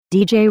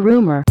DJ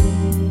Rumor.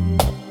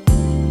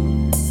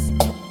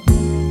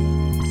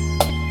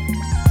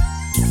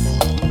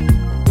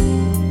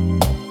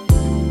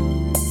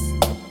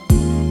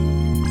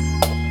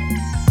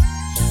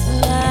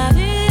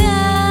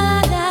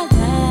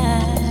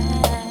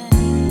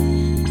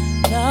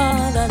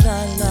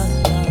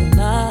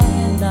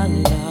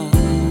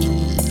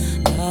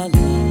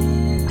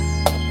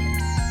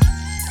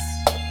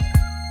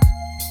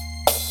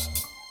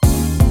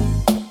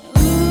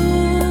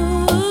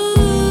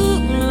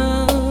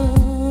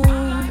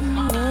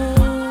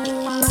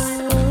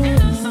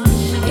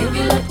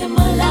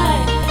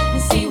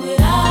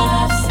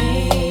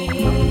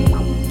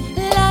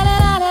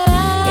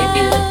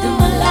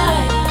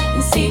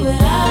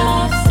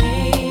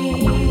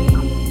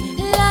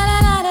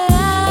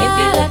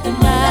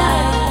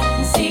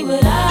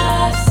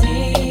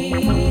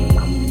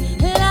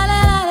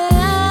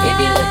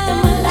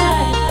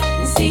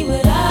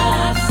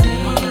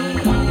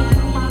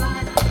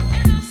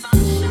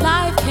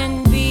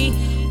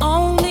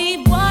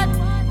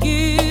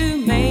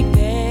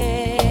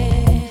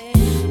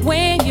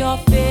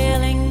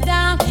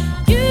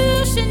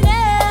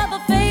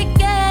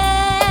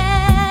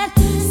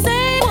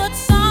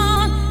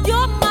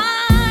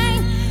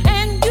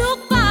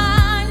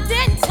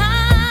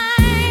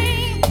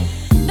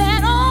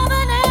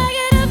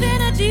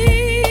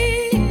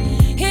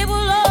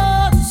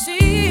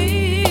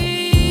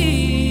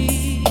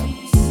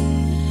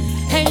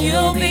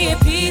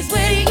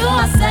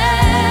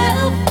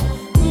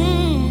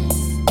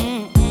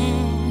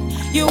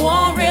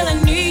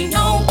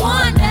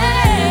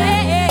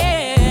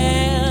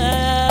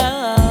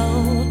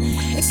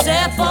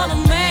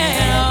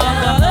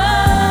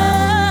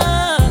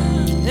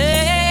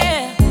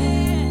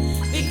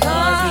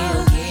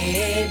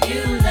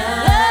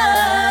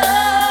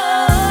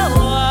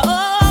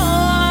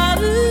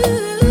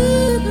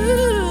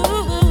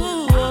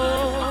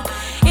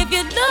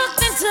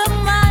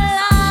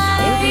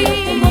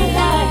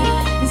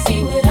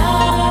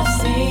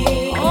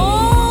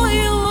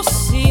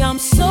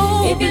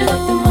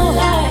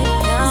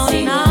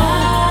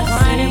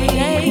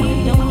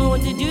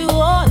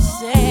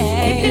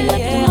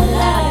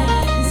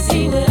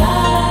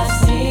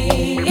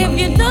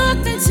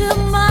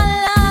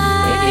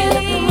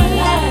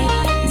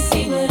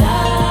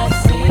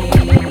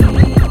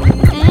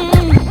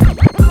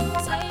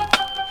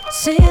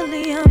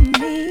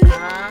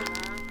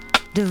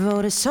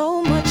 Devoted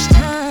so much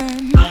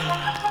time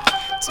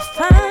to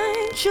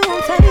find you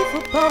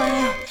unfaithful,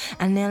 boy.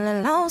 I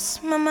nearly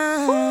lost my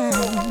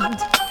mind.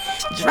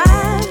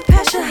 Drive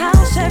past your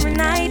house every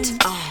night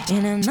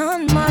in an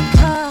unmarked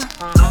car,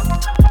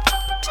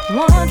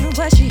 wondering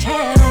what she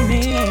had on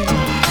me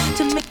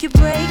to make you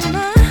break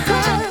my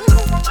heart.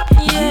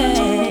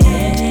 Yeah,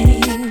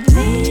 make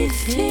me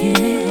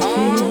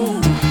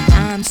feel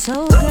I'm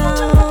so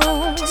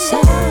gone.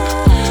 So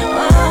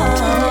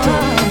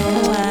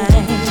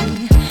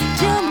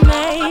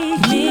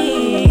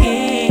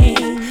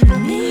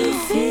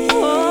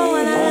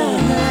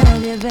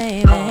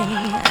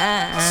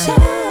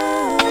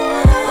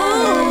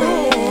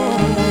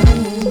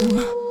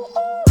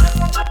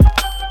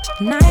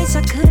nights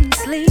I couldn't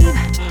sleep.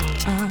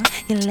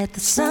 You let the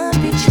sun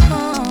reach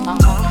home.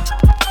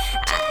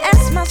 I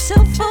ask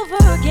myself over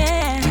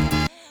again,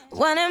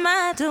 what am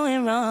I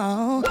doing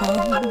wrong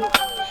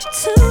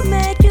to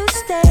make you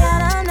stay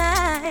out all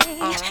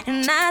night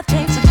and not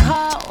think to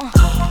call?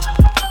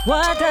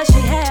 What does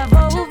she have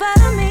over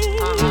me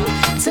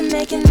to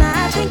make it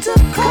not think to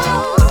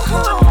call?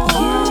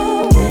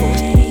 You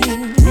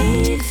make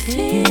me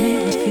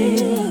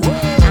feel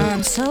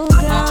I'm so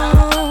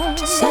gone.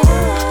 So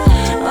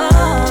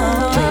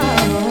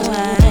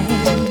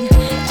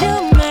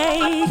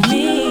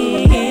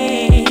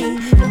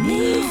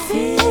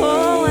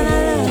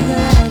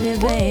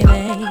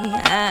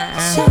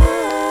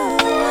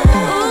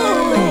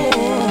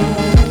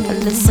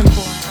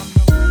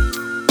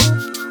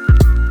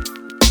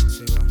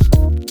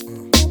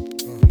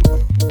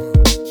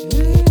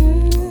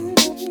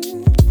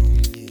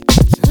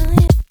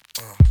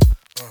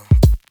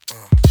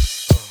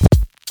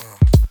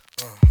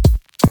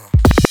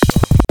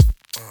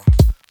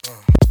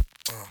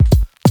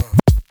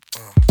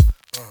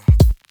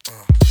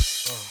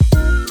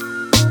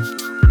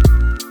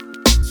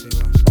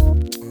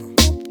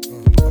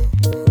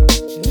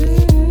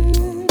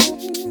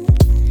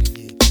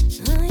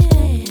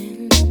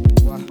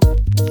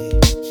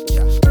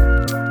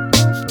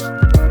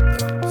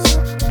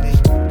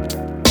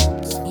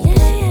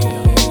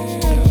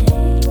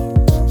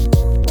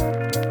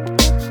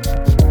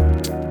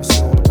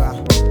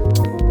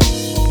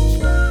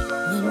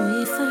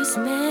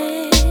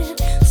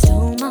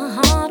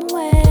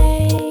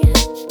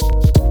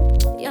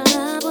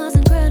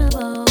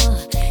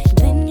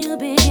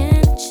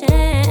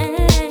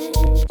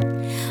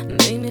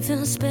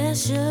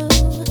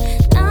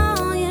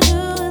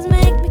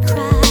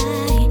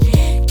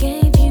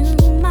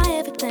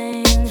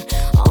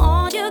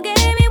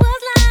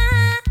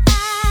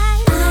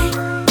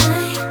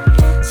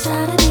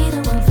Try to be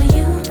the one for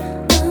you.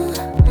 Ooh.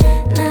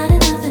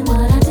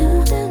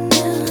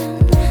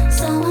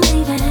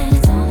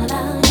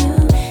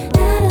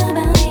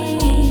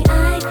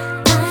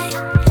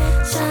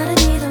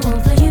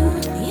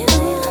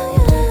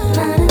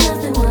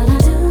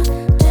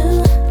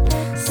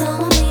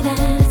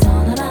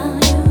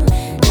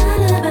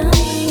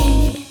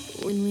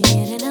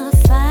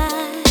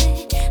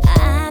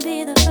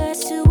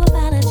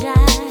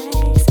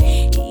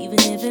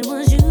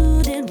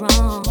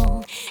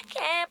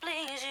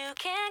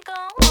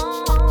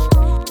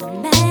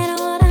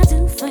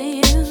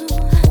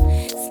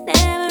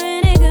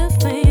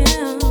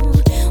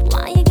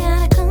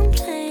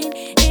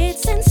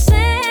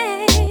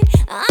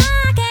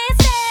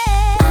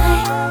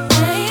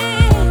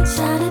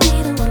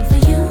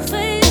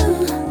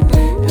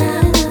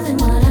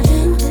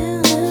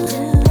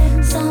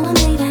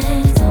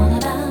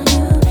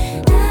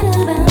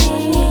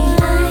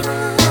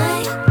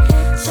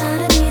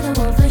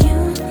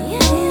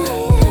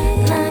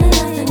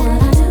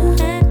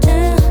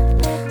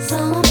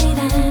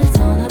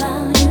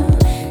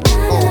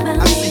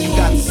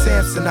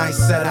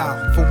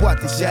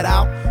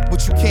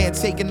 you can't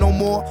take it no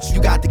more,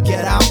 you got to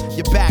get out.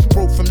 Your back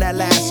broke from that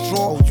last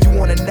straw, you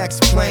on the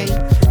next plane.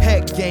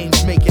 Head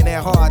games making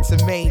it hard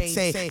to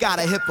maintain. Got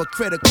a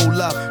hypocritical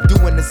love,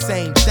 doing the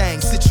same thing.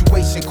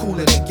 Situation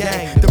cooler than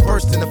gang, the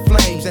burst in the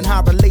flames. And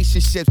how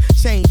relationships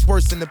change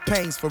worse than the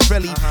pains. For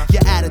really,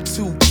 your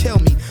attitude kill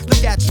me.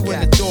 Look at you in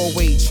the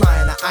doorway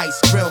trying to ice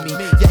grill me.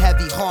 Your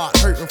heavy heart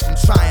hurting from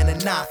trying to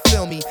not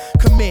feel me.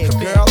 Come in,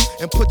 girl,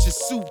 and put your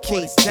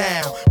suitcase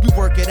down. We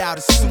work it out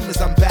as soon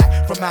as I'm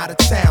back from out of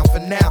town. For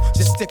now,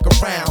 just stick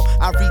around.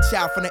 I reach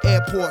out from the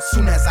airport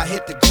soon as I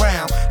hit the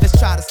ground. Let's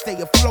try to stay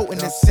afloat in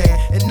the sand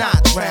and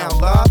not drown,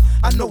 love.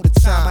 I know the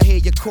time I hear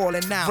you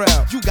calling out.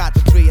 Real, you got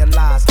to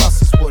realize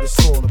us is what it's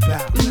all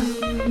about.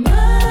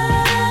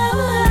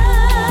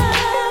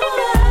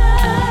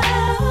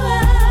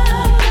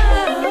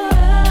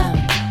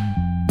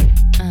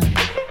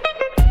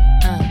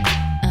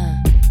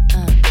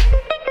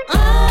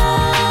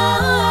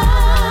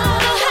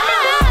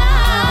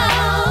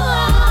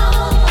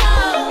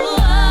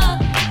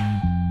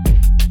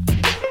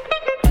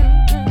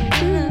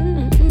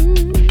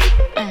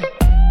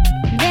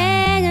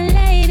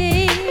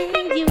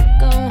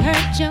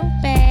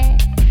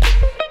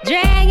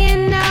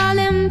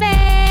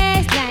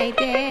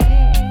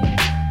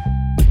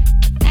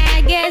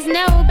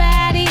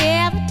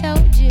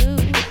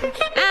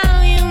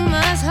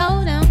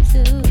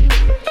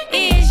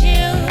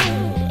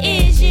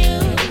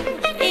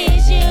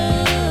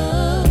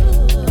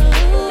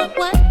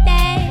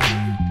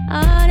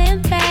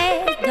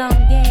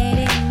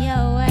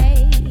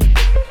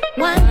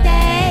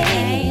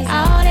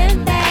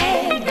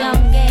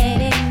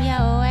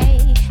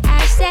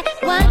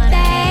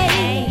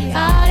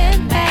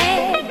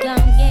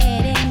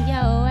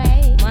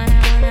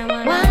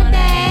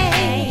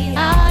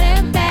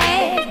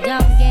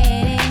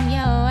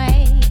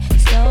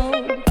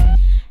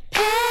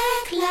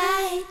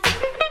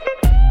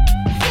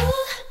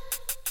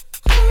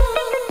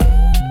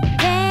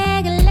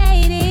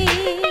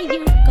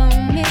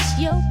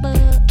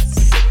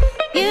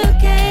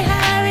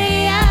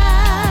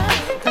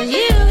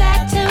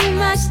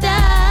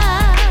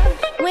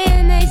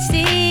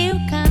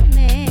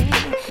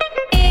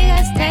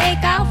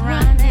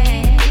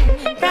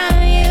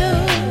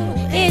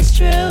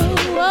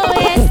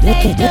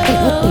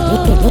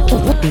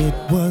 It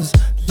was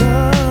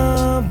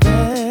love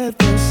at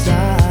first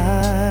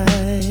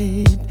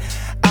sight.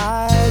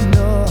 I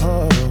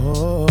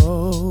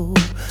know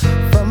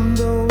from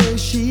the way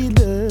she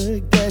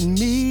looked at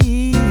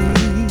me.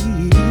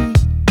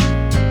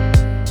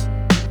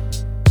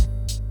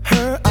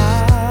 Her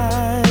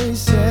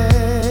eyes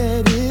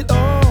said it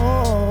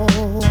all.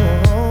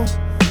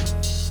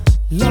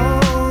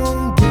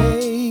 Long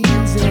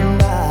days and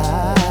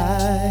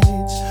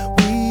nights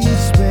we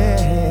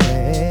spent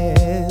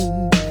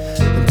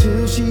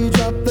until she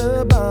dropped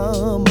the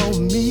bomb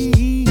on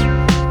me.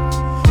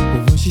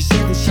 When she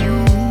said that she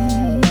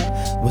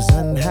was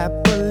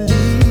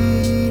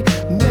unhappily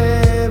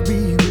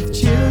married with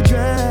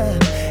children,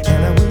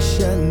 and I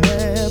wish I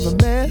never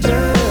met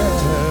her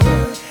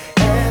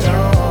at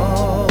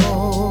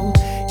all.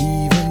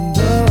 Even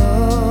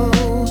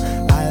though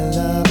I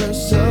love her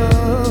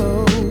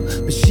so,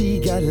 but she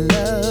got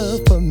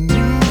love for me.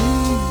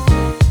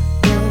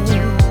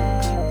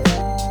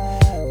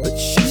 But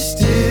she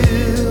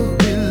still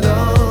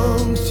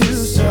belongs to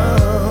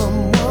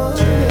someone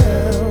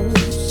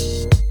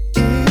else.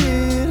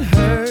 It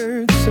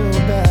hurts so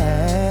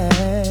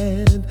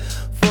bad,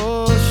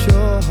 for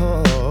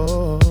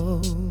sure,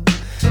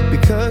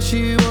 because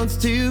she wants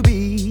to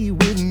be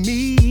with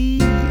me.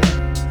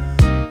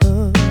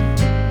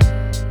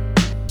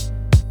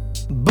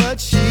 But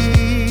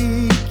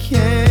she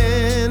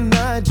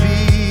cannot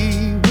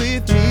be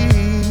with me.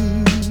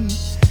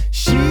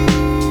 She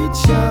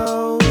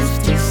chose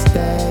to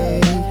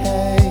stay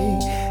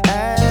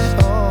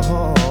at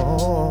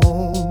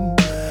home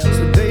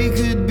so they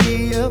could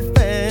be a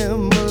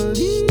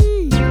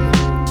family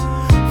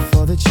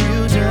for the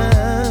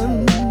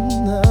children.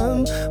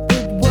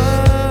 But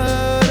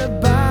what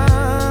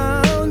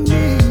about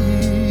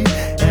me?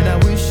 And I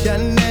wish I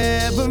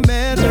never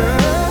met her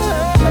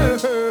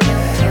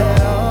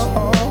at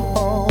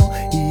all.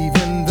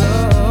 Even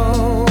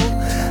though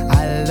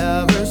I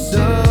love her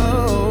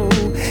so,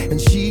 and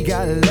she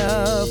got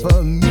love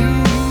for me.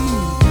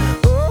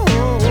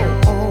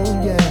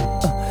 Oh, yeah.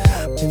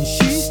 And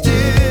she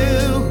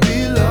still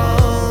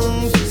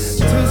belongs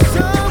to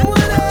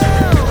someone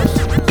else.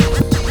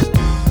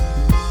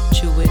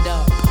 Chew it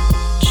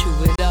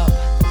up,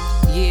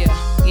 yeah,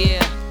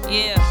 yeah,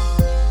 yeah.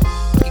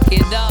 Pick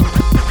it up,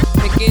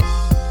 pick it.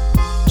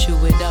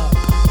 Chew it up,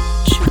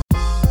 chew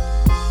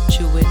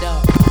it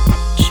up,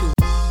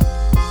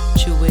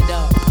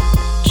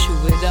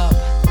 chew it up,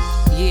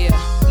 yeah,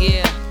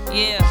 yeah,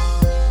 yeah.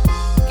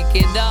 Pick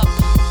it up,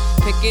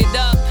 pick it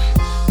up,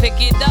 pick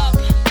it up,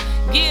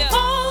 yeah.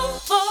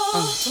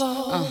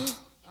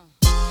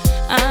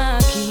 I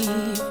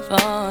keep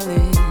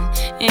falling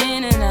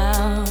in and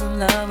out of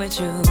love with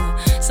you.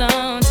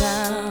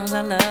 Sometimes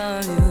I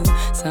love you,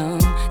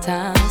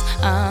 sometimes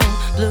I'm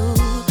blue.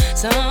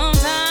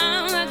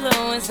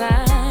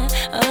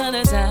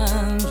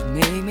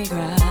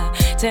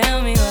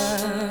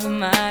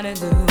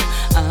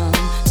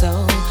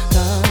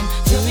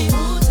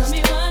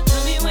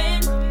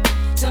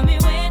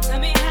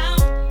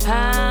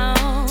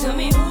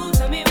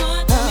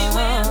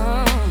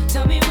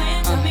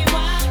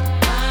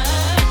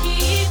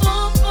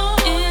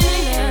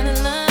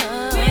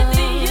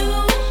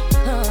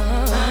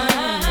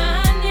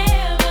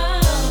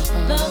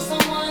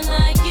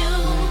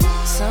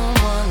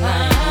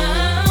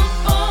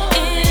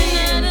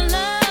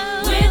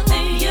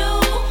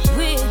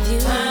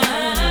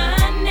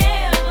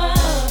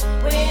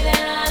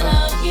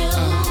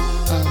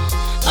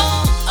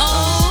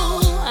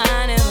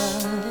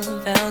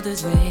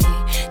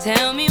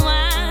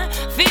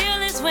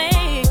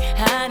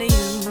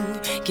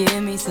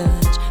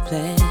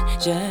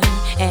 pleasure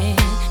and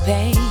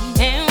pain.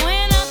 And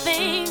when I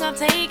think I've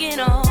taken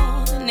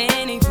on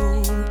any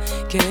fool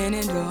can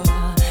endure,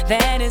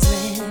 that is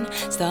when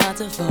I start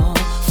to fall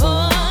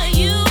for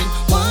you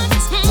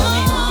once more. Tell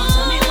me who,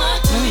 tell me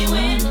what, tell me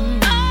when,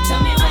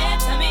 tell me where,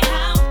 tell me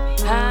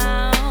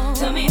how.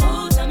 Tell me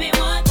who, tell me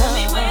what, tell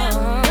me where,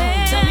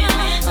 tell me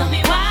when, tell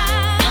me why.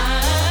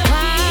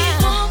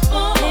 Keep on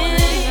falling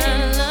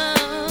in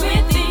love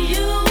with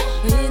you.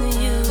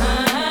 I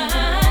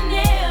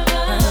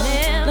never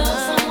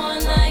loved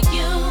someone like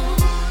you.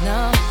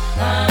 No,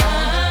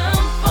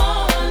 I'm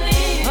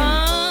falling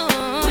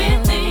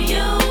with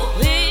you.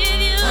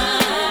 I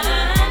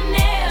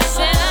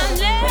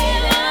never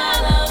really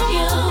love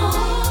you.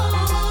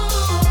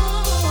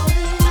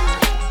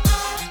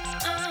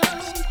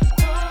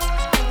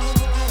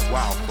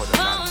 Wow, for the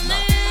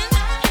night.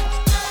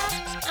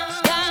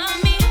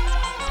 Got me.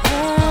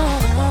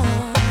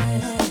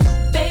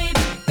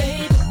 Baby,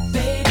 baby,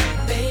 baby,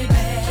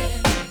 baby.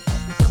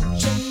 Don't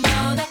you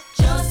know that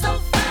you're so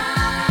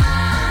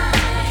fine?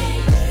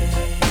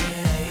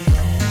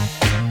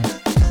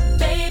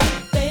 Baby,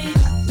 baby,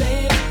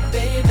 baby,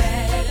 baby.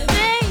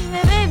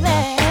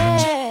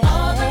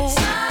 All the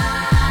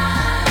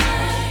time.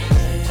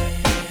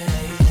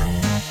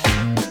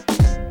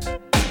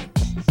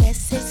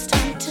 Guess it's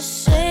time to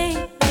say,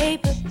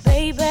 baby,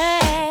 baby,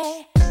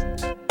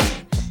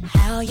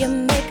 how you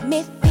make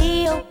me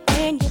feel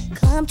when you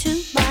come to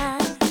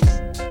mind.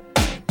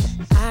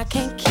 I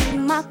can't keep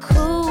my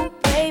cool,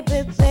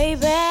 baby,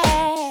 baby.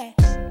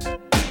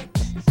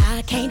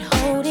 I can't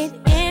hold it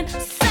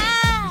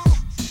inside.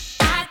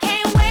 I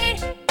can't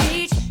wait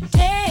each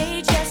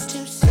day just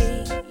to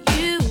see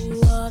you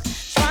walk.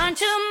 Trying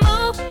to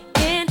move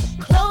in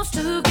close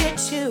to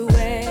get you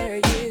where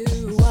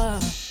you are.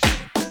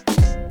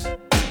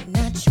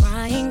 Not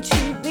trying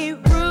to be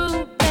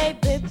rude,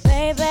 baby,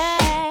 baby.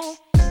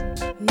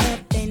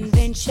 Nothing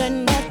venture,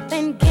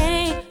 nothing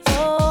gain.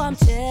 So I'm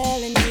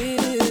telling you,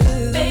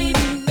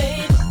 baby,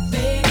 baby,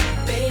 baby,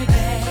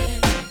 baby.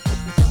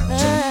 Don't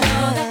you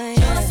know that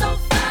you're so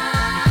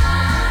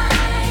fine?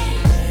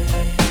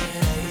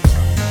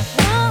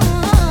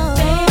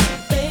 Baby,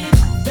 baby,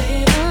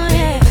 baby,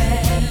 baby.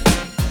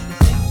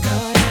 Think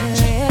about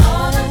you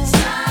all the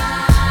time.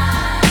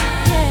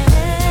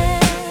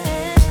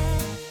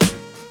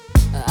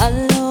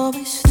 I'll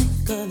always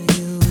think of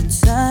you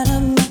inside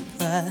of my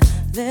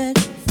private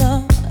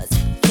thoughts.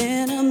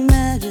 Can't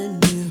imagine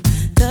you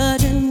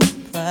touching my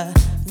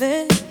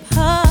private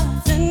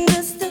parts. And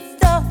just the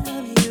thought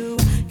of you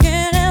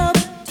can't help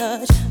but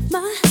touch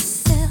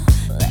myself.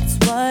 That's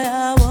why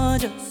I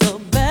want you so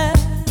bad.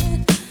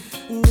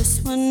 And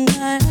just one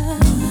night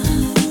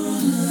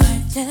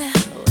right there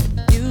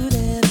with you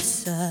there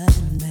beside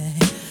me.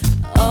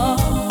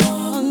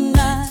 All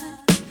night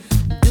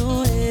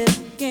doing it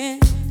again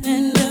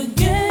and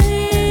again.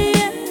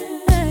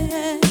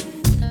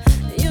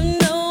 You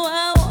know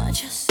I want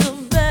you so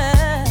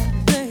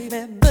bad,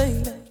 baby,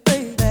 baby,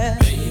 baby.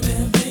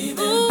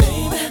 Ooh,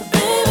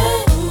 baby,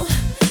 ooh,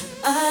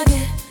 I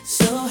get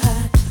so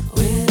high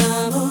when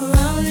I'm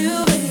around you,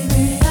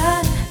 baby. I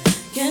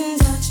can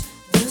touch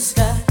the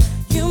sky.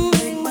 You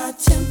make my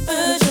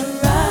temperature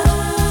rise.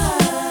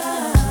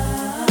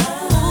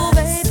 Ooh,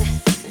 baby,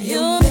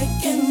 you're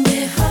making me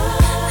high.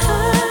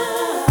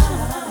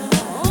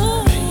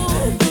 Ooh,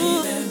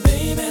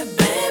 baby,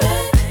 baby.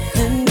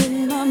 And in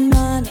my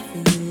mind for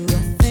you, I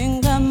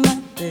think I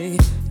might be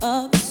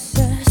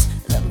obsessed.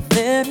 The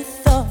very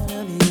thought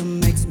of you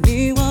makes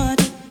me want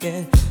to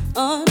get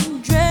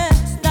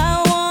undressed. I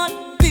want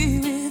to be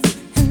with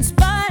you in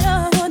spite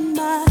of what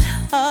my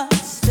heart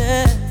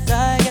says.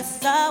 I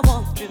guess I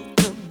want you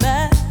so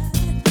bad.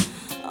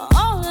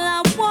 All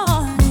I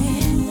want is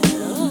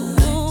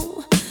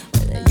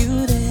with you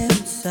there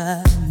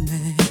beside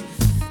me.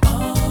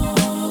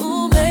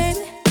 Ooh,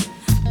 baby,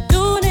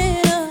 doing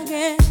it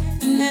again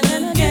and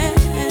again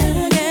and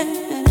again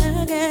and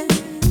again.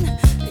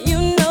 You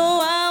know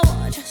I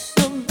want you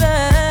so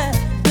bad,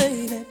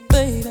 baby,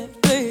 baby,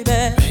 baby.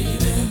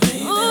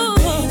 Ooh,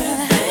 ooh,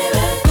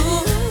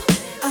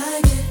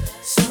 I get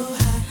so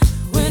high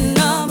when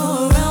I'm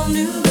around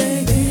you,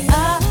 baby. I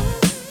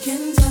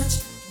can touch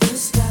the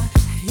sky.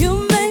 You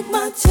make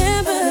my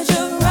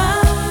temperature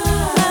rise.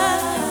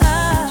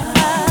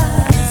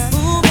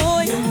 Ooh,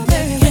 boy, you're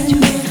making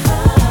me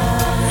high.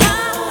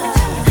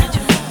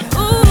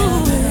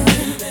 Ooh,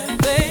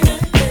 baby.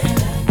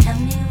 Tell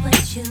me what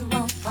you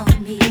want from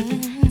me.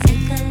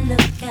 Take a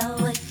look at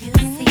what you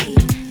see.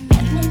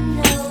 Let me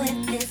know if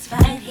this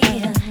right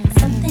here is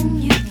something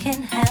you can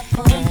have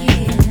for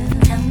years.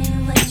 Tell me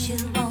what you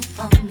want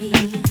from me.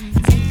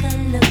 Take a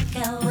look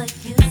at what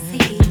you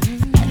see.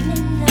 Let me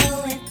know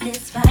if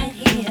this right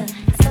here is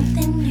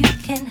something you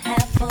can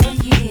have for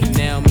years.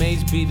 Now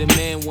Mase be the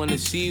man wanna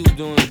see you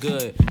doing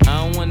good.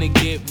 I don't wanna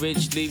get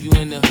rich, leave you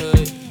in the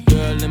hood.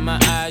 Girl, in my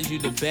eyes, you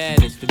the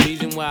baddest. The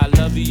reason why I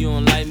love you, you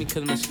don't like me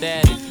cause my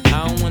status.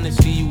 I don't wanna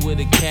see you with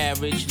a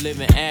carriage,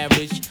 living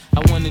average.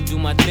 I wanna do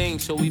my thing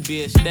so we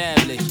be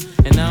established.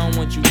 And I don't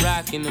want you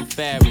rocking them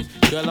fabrics.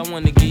 Girl, I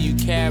wanna give you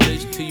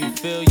carriage till you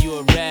feel you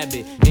a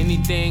rabbit.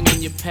 Anything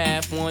in your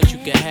path, want you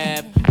can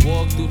have.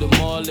 Walk through the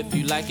mall, if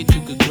you like it,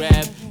 you could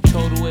grab.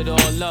 Total it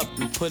all up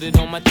and put it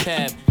on my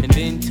tab. And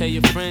then tell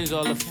your friends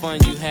all the fun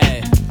you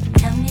had.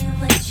 Tell me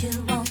what you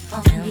want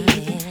from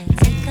me.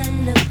 Take a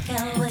look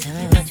at what you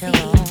see.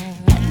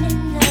 Let me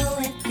know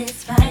if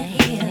this right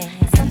here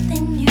is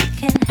something you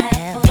can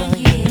have for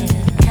years.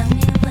 Tell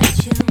me what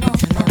you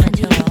want from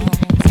me.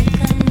 Take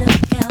a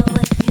look at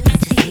what you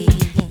see.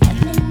 Let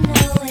me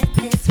know if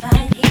this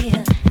right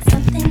here is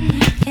something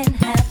you can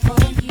have for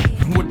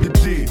years. What the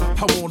deal?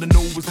 I wanna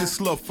know, is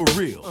this love for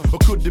real? Or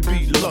could it be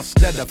lust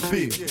that I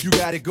feel? You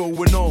got it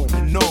going on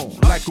and on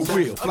like a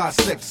wheel. Fly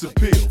sex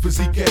appeal,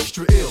 physique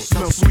extra ill.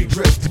 Smell sweet,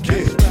 dressed to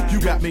kill. You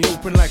got me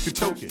open like a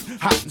token,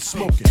 hot and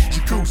smoking.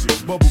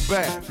 Jacuzzi, bubble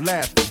bath,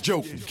 laughing,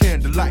 joking.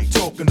 Candlelight,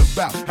 talking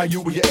about how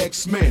you and your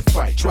ex-man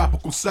fight.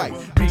 Tropical sight,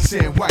 be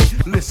sand white.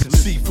 Listen,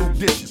 seafood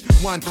dishes,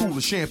 wine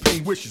cooler,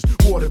 champagne wishes.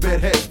 Waterbed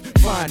head,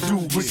 fine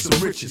dude with some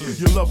riches.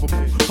 You're lovable,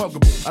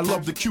 huggable. I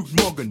love the cute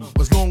mugging.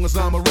 As long as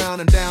I'm around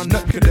and down,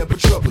 nothing could ever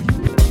trouble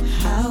you.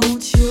 I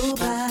want your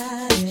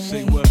body.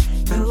 Say what?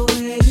 The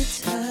way you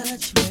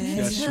touch me.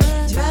 That's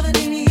right.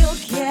 Driving in your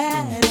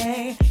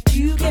caddy.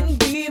 You can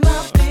be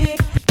my big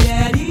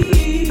daddy.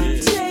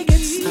 Yeah. Take it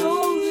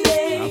slowly.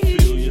 I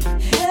feel you.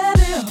 Have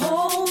it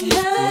whole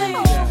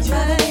night.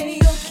 Driving in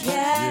your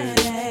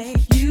caddy.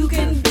 You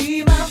can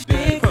be my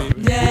big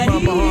daddy. My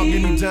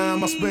mahogany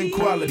dime, I spend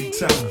quality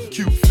time.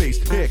 Cute face,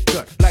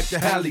 haircut, like the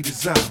Halle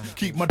design.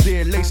 Keep my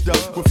dear laced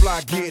up with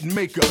fly gear and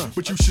makeup.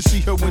 But you should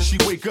see her when she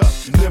wake up.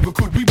 Never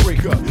could we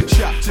break up.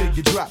 Shop till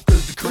you drop,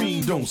 cause the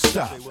cream don't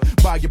stop.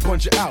 Buy a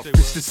bunch of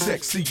outfits that's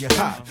sexy and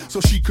hot, so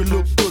she could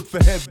look good for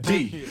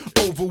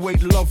FD.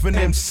 Overweight, love an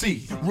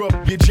MC. Rub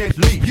you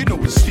gently. You know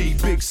it's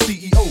Steve, big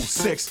CEO,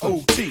 sex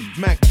OT.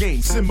 Mac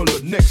game,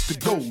 similar next to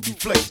Goldie.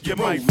 Flex, you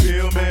might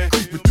feel, man.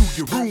 Creeping through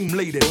your room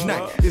late at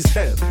night. It's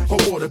hell, or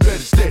water better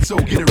instead, so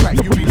get it right.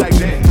 You be like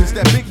that. It's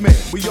that big man,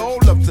 we all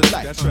love to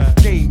like. That's right.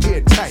 Game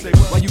airtight,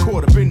 while you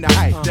caught up in the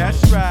hype.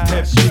 That's right.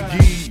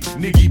 F-Jiggy,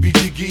 Niggy be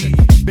jiggy.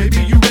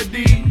 Baby, you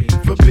ready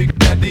for Big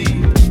Daddy?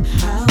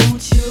 I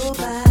want your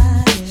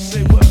body.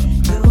 Say what?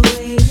 The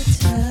way you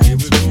touch Here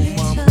we go, me.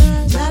 mama.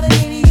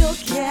 Driving in your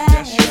caddy.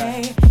 That's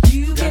right.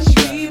 You can That's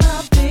be my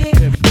big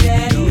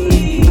daddy.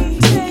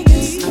 Take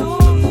it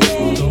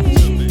slowly. Talk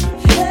to me.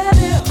 Have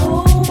it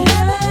whole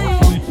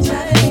night.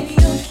 Driving in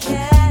your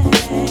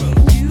caddy.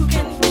 You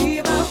can be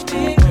my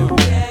big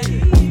daddy.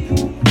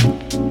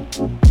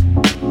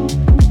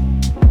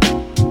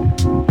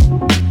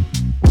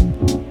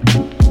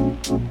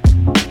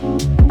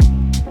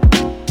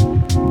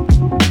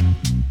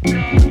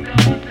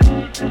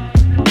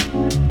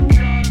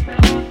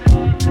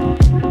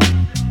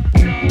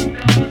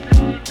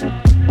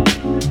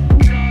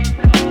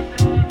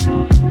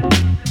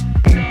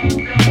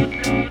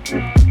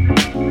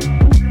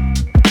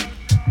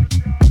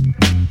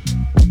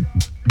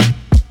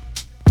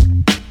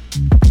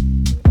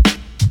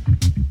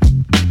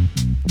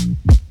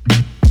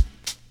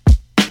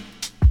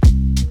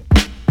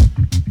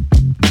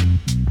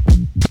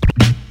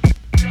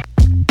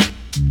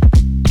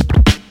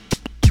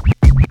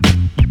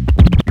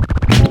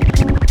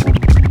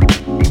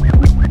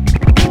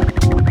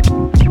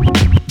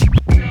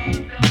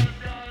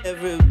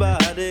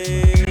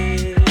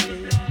 Everybody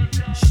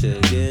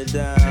should get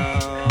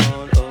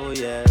down. Oh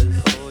yes,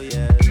 oh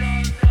yes,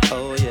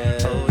 oh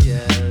yes, oh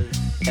yes.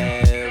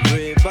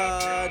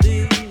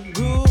 Everybody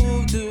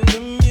groove to the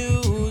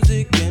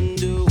music and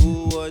do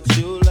what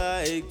you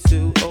like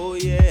to. Oh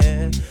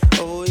yeah,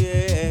 oh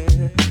yeah.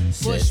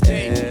 Bush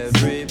baby.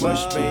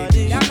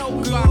 Everybody Y'all know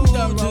we rock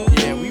thorough.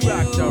 Yeah, we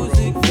rock thorough.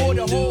 For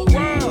the whole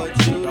world.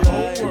 The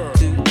whole world.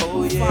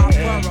 Oh Five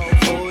yeah.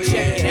 boroughs.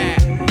 Check it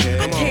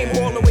out. I came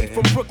all the way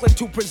from Brooklyn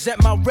to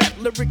present my rep.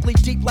 Lyrically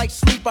deep like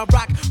sleep, I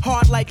rock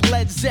hard like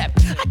Led Zepp.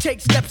 I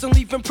take steps and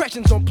leave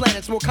impressions on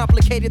planets more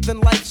complicated than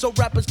life, so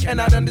rappers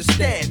cannot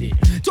understand it.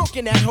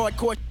 Talking that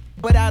hardcore,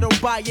 but I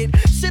don't buy it.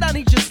 Sit down,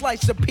 eat your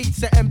slice of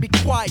pizza and be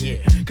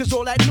quiet. Cause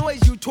all that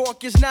noise you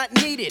talk is not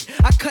needed.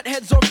 I cut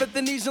heads off at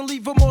the knees and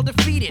leave them all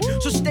defeated.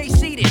 So stay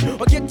seated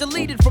or get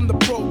deleted from the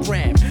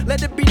program.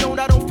 Let it be known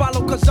I don't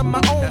follow cause I'm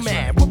my own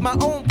man. With my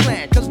own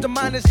plan, cause the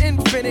mind is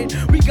infinite.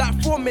 We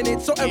got 4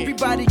 minutes, so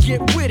everybody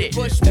get with it.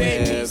 Bush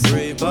babies.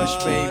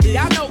 Everybody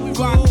Y'all know we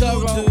rock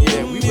thorough.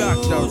 Yeah, we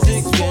rock thorough.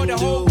 For the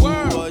whole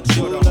world.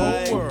 For the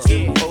whole world.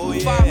 Yeah. Oh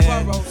yeah.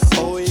 5 boroughs.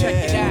 Oh yeah. Check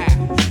it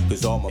out.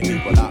 Cause all my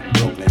people out in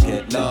Brooklyn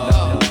get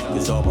love.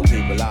 Cause all my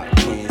people out in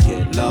Queens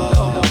get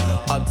love.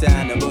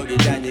 Uptown and boogie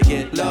down you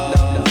get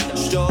love.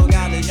 Strong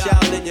Island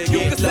shouting you get love. You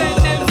can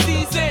send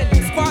MCs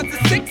in. Squads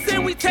of 6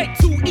 and we take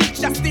 2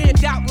 each. I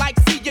stand out like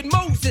seeing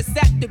Moses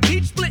at the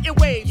beach splitting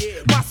waves.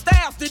 My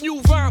style's the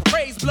new rhyme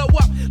phrase. Blow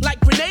up like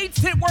grenades.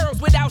 Hit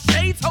worlds without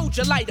shades.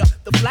 soldier lighter,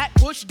 the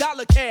Flatbush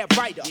dollar cab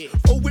rider.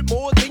 Oh, with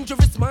more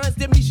dangerous minds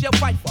than Michelle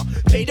Pfeiffer.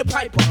 Pay the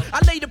piper, I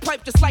lay the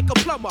pipe just like a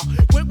plumber.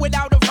 Went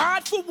without a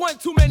ride for one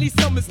too many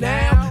summers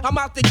now. I'm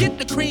out to get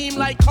the cream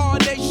like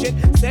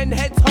Carnation. Send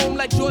heads home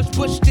like George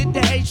Bush did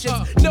the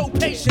Haitians. No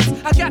patience,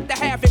 I got to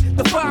have it,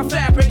 the fine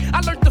fabric. I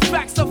learned the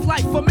facts of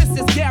life from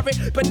Mrs.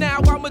 Garrett, but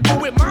now I'ma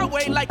do it my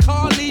way like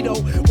Carlito.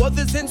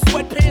 Others in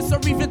sweatpants or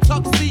even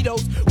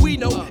tuxedos. We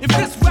know if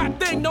this rap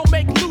thing don't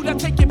make loot, I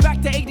take it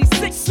back to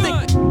 86.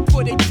 Son,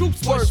 for they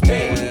troops work,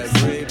 man.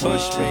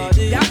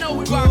 Y'all know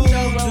we rock the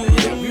road.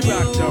 Yeah, we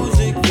rock the road.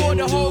 For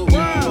the whole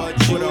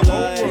world. For the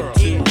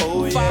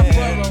whole world.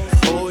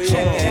 5 boroughs.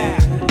 Yeah.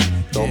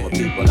 Normal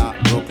people out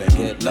Brooklyn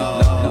get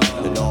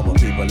love. The normal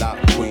people out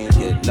Queens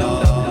get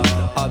love.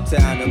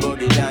 Uptown and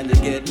boogie down you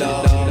get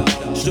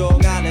love.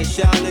 Strong out and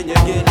shouting you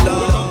get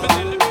love.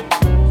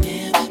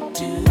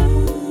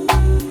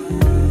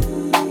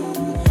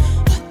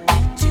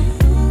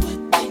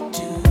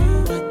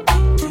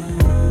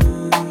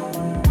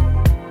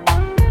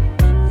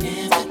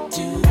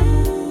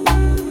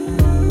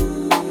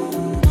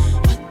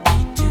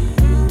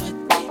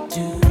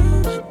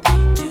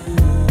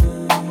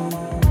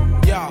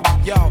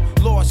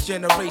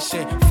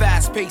 Generation,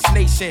 fast-paced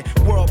nation,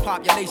 world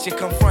population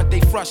confront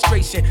their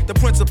frustration. The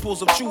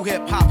principles of true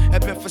hip-hop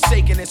have been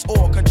forsaken. It's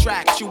all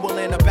contractual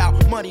and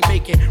about money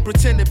making.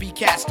 Pretend to be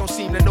cats, don't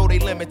seem to know their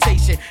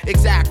limitation.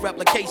 Exact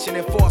replication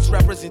and false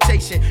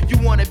representation. You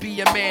wanna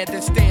be a man,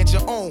 then stand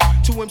your own.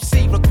 To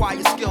MC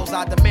requires skills,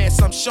 I demand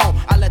some shown.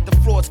 I let the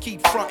frauds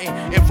keep fronting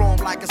and roam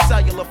like a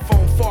cellular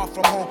phone far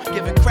from home,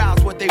 giving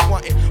crowds what they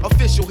wantin'.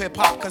 Official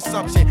hip-hop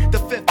consumption, the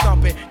fifth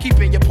thumping,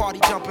 keeping your party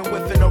jumping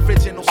with an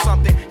original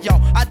something. Yo,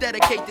 I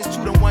dedicate this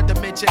to the one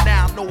dimension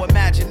now, no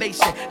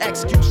imagination,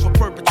 excuse for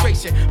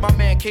perpetration. My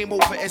man came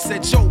over and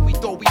said, Joe, we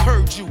thought we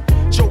heard you.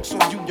 Jokes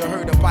on you, you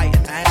heard a bite,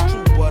 and that's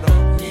true, but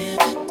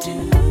never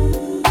do.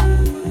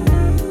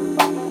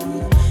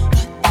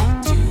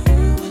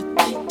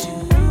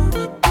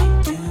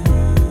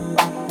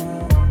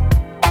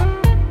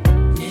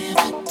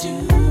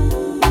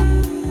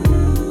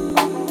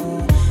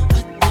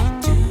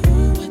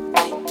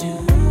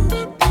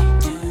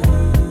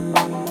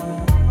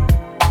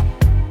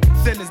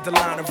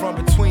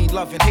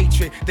 Love and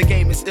hatred, the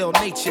game is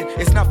ill-natured,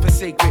 it's nothing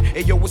sacred.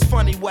 And yo, it's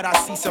funny what I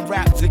see some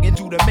rap digging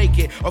do to make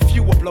it. A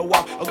few will blow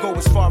up or go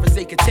as far as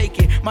they can take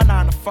it. My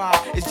 9 to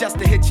 5 is just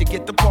to hit you,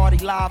 get the party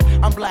live.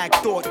 I'm Black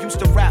Thought, used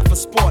to rap for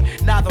sport.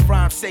 Now the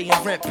rhyme saying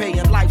rent,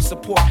 paying life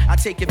support. I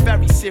take it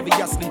very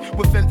seriously.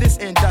 Within this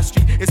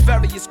industry, it's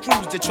various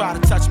crews that try to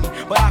touch me,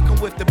 but I come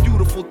with the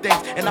beautiful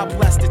things and I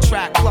bless the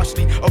track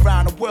lushly.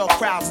 Around the world,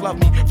 crowds love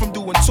me from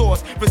doing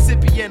tours.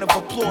 Recipient of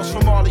applause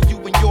from all of you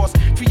and yours.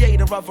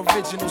 Creator of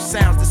original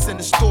sounds that's in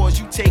the stores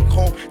you take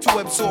home to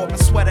absorb and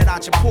sweat it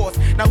out your pores.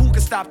 Now who can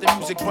stop the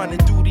music running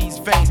through these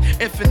veins?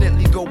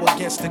 Infinitely go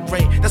against the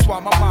grain. That's why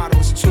my motto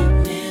is to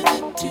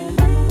never do.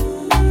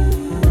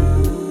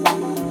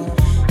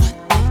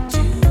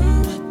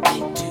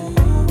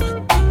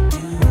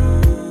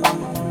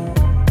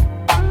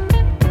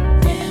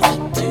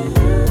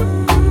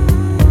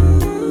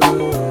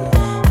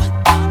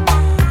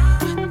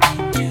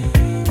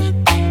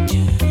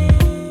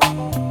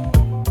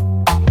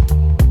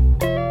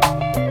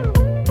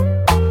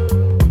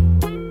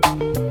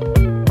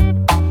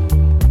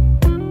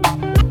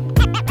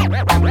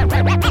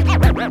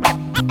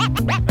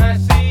 I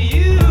see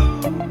you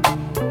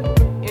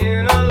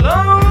in a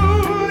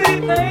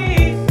lonely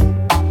place.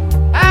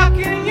 How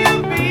can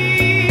you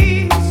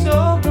be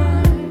so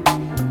blind?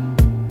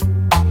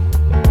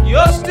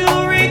 You're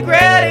still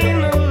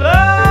regretting the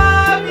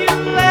love you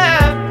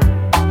left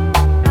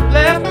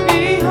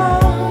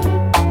behind.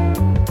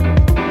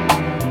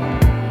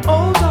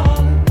 Oh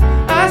darling,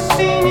 I've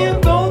seen you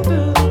go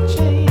through the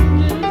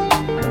changes,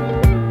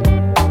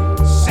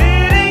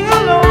 sitting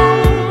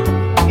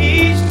alone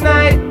each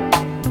night.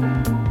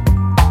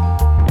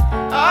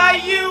 Are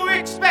you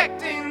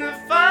expecting to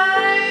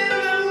find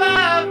the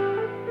love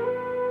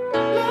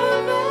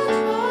that's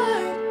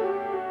right?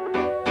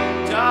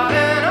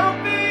 Darling,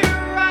 open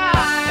your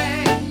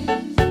eyes.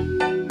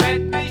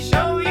 Let me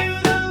show you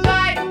the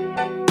light.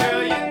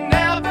 Girl, you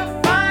never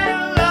find a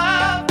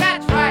love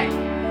that's right.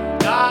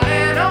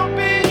 Darling,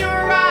 open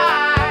your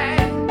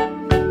eyes.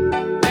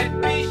 Let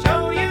me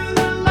show you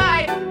the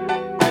light.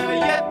 Girl,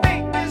 you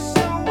think you're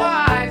so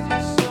wise,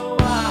 you're so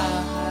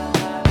wise.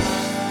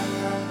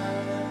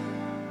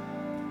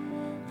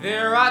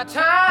 There are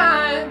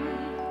times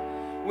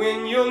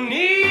when you'll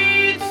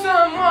need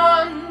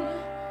someone.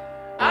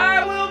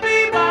 I will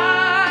be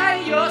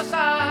by your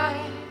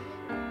side.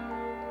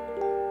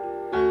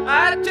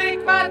 I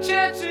take my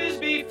chances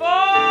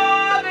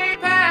before they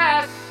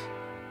pass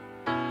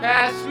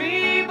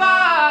me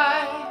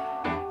by.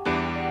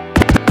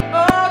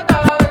 Oh,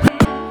 darling,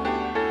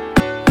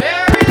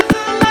 there is a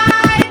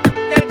light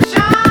that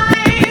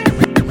shines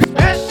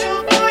special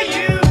for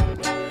you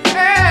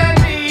and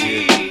me.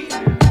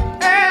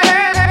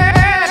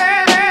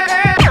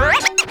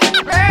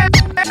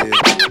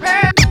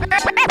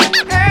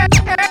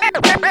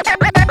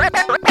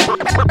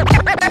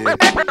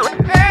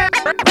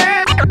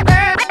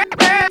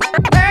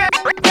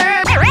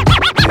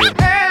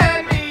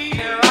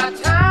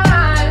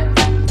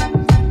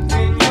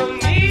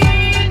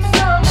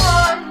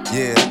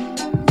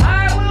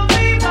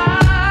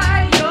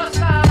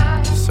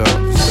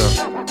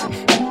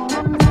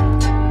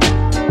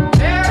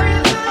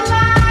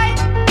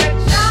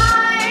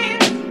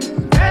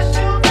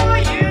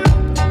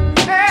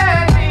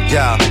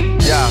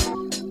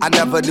 I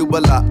never knew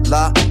a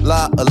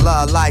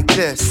love like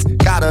this.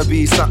 Gotta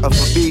be something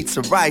for me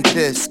to write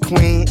this.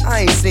 Queen,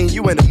 I ain't seen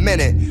you in a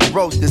minute.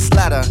 Wrote this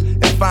letter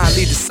and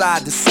finally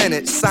decided to send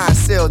it. Signed,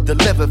 sealed,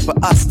 delivered for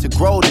us to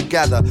grow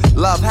together.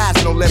 Love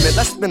has no limit,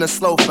 let's spin it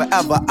slow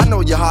forever. I know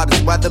your heart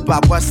is weathered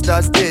by what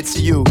studs did to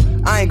you.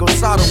 I ain't gon'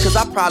 start them cause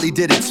I probably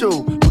did it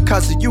too.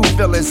 Because of you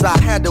feelings I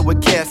handle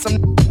with care.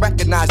 Some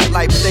recognize the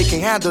light but they can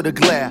handle the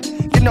glare.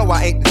 You know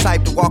I ain't the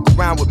type to walk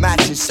around with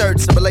matching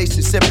shirts. A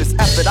relationship is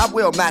effort, I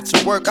will match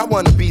your work. I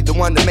wanna be the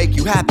one to make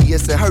you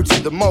happiest and hurt you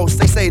the most.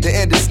 They say the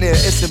end is near,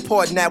 it's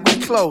important that we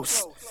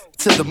close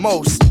to the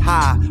most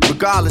high.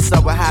 Regardless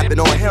of what happened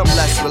on him,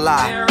 let's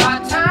rely. There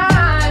are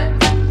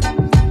times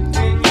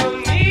when you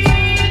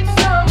need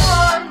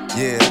someone.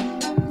 Yeah.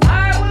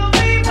 I will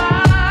be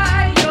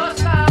by your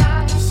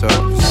side. So.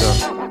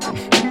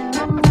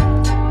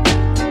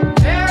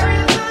 There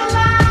is a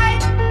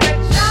light that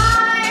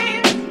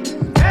shines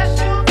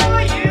special for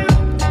you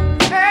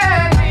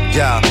and me.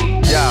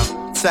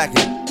 Yeah,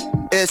 second.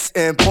 It's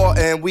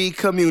important we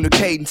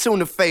communicating, tune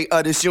the fate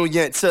of this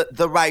union to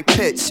the right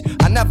pitch.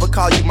 I never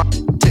call you my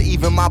to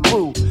even my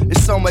boo.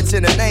 There's so much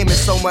in the name and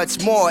so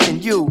much more in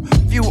you.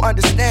 Few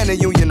understand the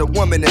union of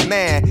woman and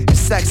man. And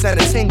sex and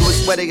a tingle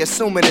is where they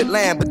assuming it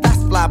land. But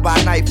that's fly by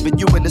night for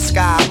you in the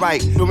sky,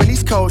 right? During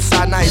these cold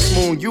side nights,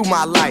 moon, you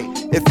my light.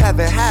 If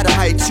heaven had a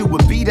height, you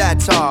would be that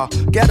tall.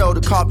 Ghetto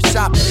to coffee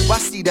shop, you, I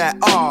see that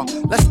all.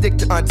 Let's stick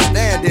to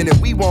understanding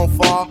and we won't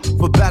fall.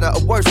 For better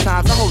or worse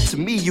times, I hope to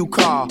me you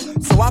call.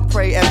 So I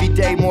pray every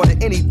day more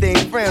than anything,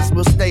 friends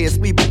will stay as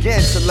we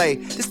begin to lay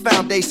this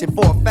foundation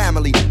for a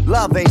family.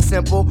 Love ain't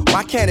simple,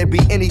 why can't it be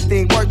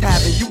anything worth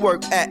having you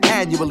work at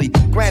annually?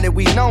 Granted,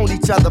 we known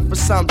each other for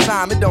some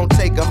time, it don't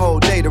take a whole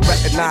day to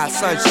recognize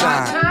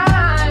sunshine.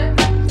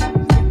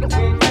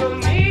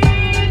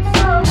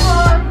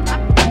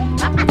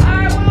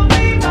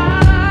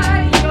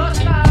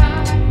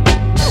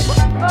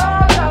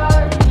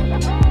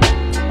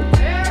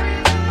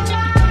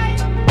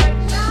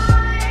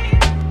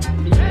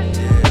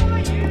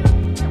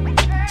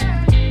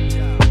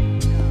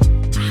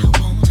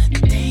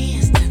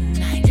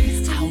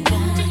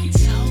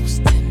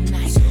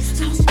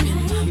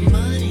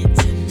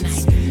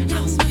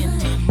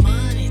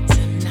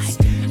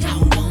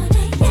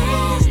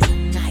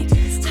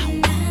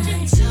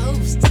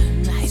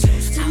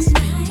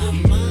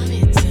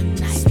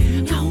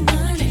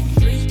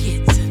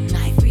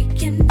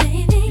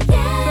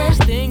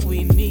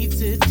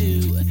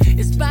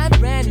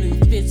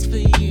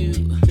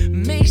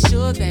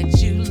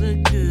 That you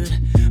look good,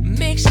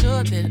 make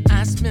sure that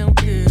I smell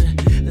good.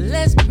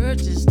 Let's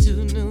purchase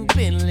 2 new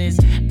Bentleys.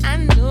 I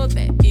know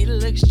that it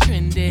looks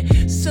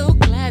trendy, so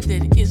glad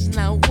that it's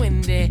not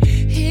windy.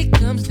 Here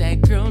comes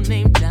that girl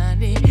named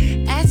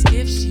Donnie, ask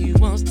if she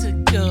wants to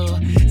go.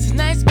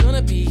 Tonight's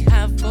gonna be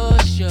hot for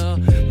sure.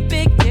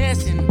 Big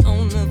dancing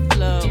on the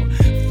floor,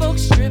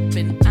 folks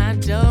stripping, I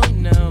don't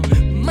know.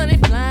 Money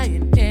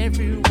flying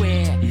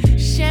everywhere,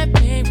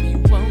 champagne we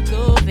won't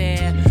go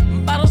there.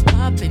 Bottles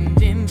popping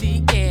in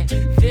the air,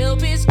 they'll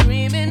be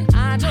screaming,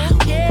 I don't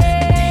care.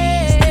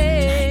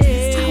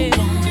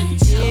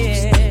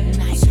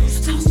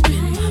 I'll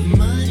spend my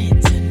money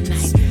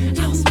tonight.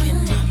 I'll spend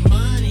my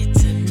money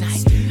tonight.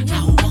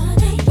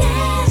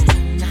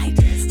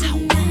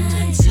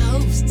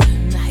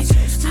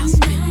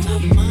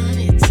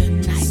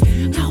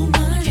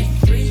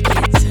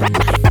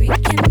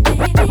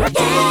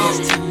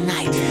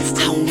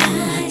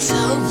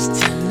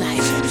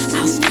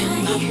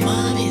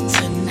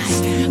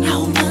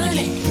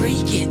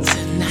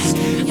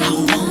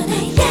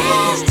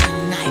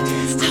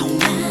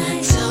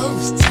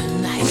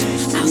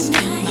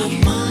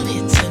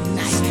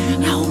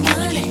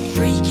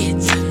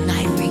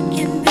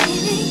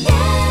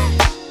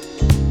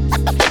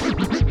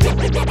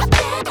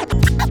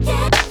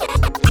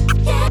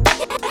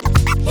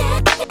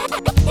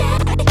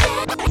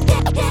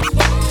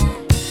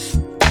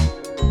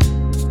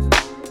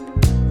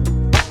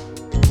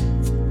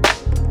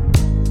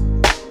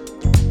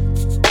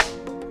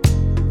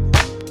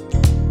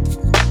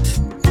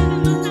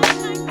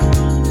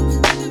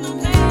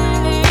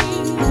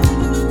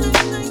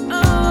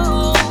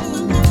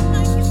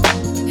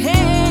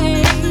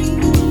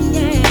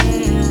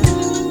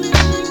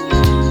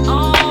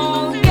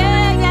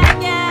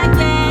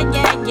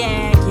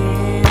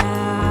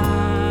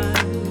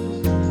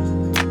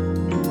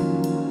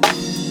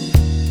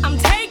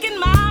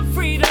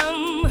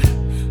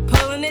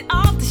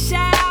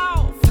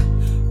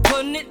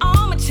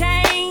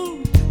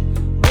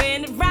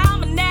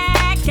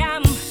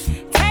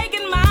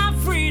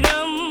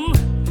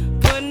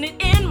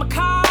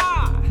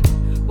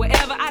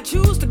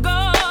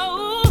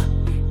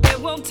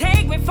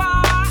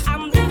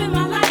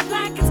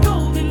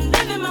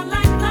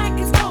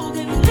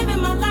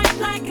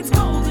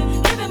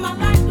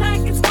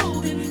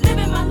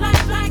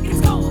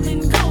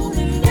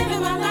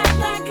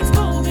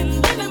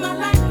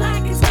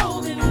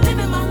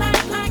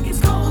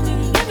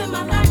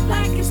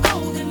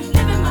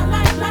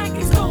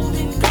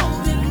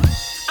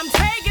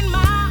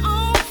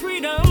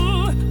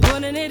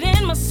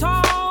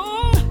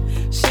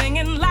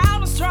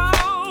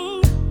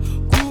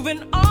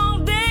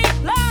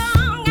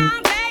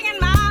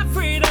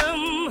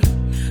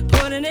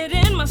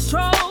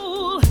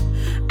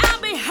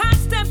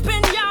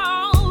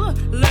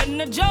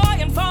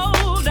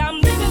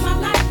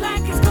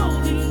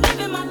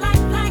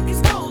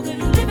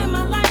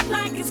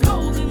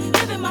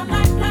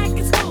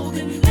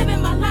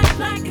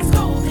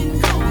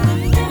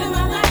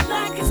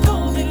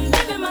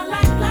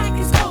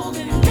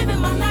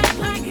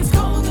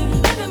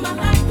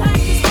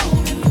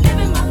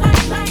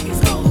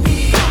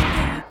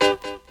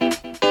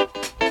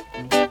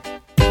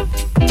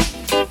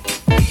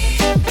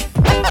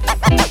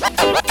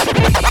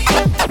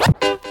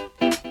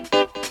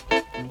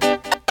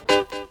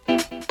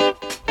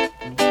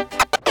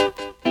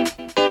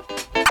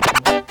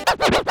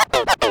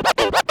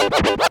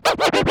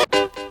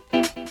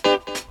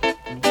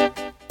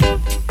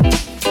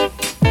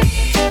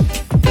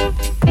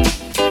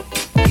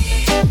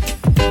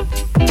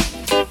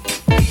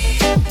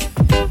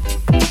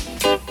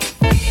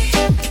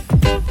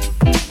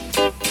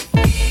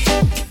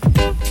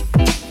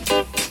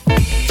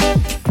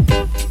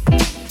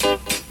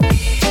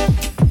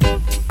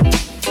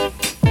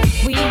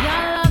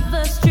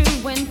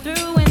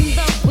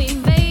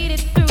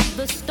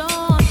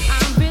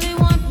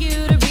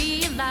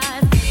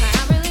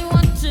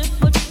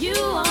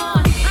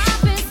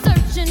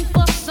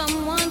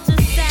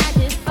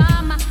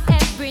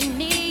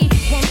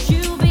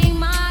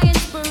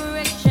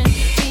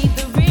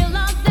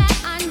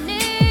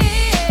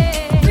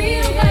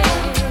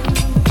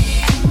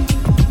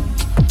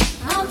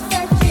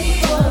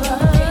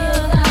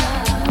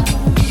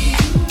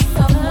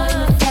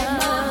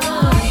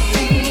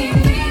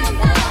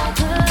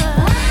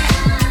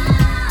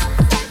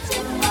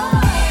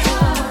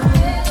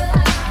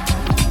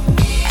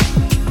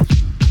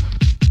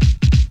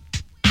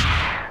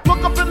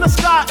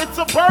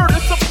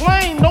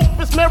 plain. Nope,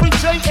 it's Mary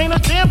J, ain't a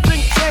damn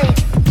thing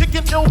changed.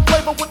 Kicking ill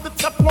flavor with the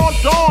Teflon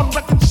Dawn.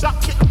 Wrecking shop,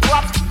 getting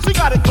props, she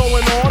got it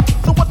going on.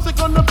 So what's it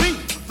gonna be?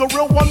 The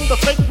real one, the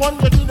fake one?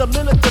 You need a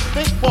minute to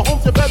think. For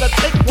homes, you better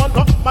take one.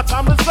 My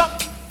time is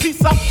up.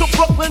 Peace out to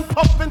Brooklyn,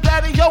 Puffin'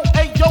 Daddy, yo,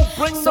 hey, yo,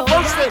 bring the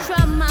verse in. So I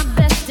try my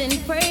best and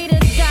pray to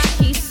God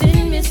he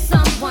send me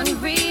someone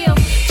real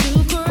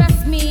to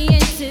caress me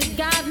and to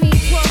guide me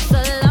towards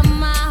the love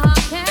my heart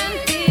can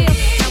feel.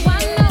 Now I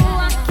know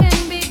I can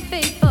be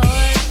faithful, I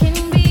can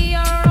be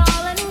your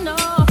all and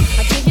all.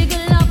 I give you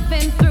good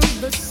loving through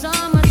the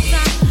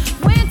summertime,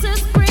 winter,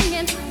 spring,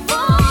 and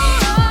fall.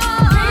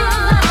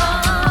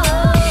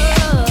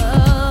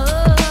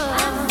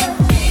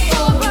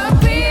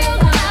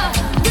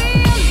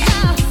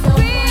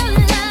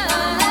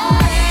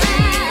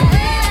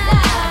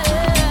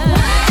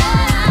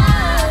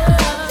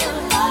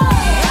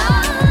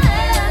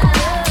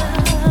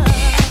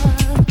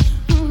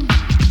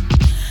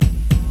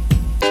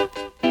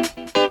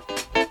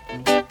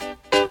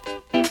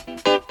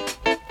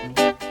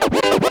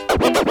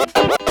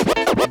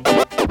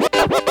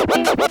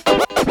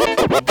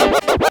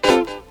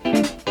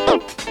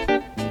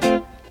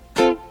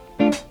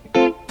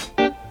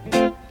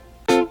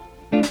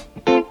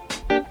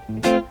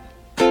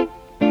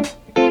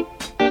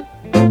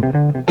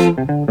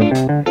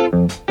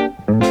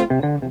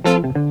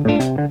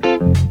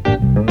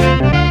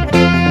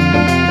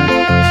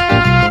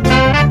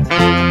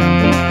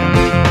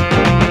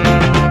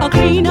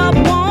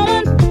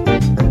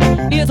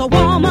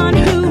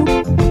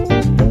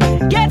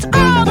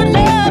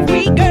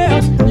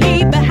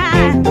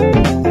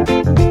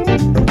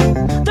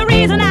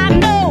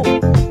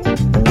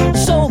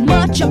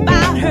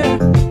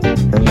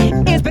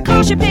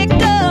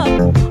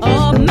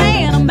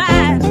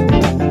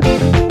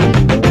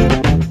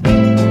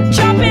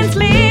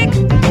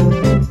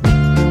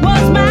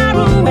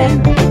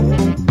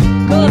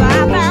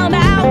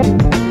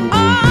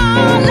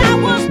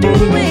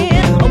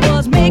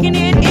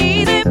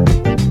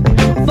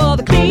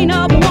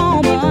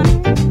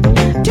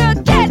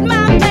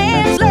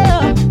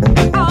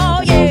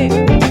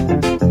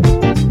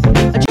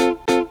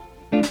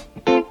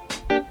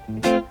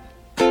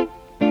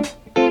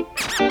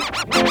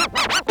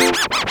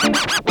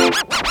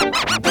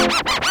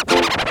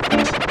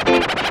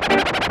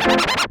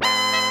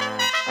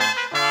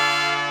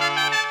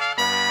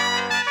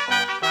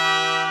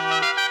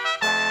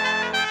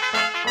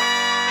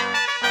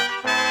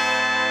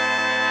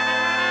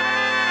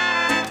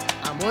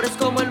 Amores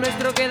como el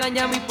nuestro que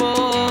daña muy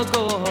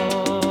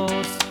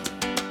pocos.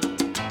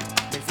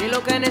 Del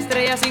cielo caen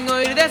estrellas sin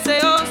oír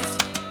deseos.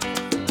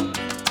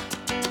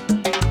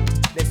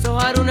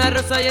 Deshojar una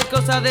rosa y es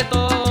cosa de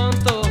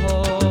tontos.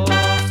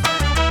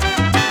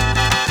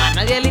 A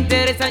nadie le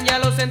interesan ya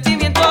los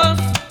sentimientos.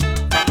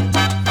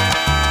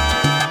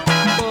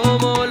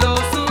 Como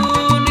los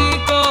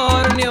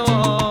unicornios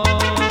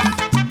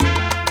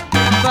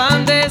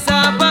van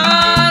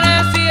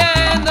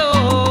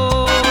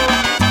desapareciendo.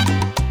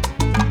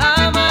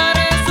 Amar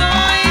es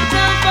hoy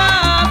tan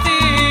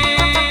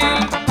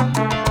fácil.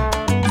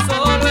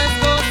 Solo es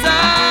cosa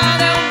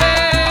de un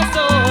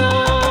beso.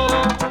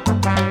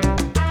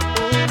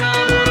 Un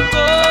amor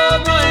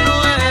como el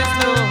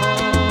nuestro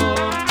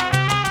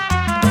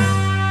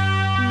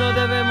no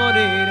debe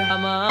morir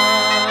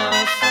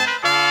jamás.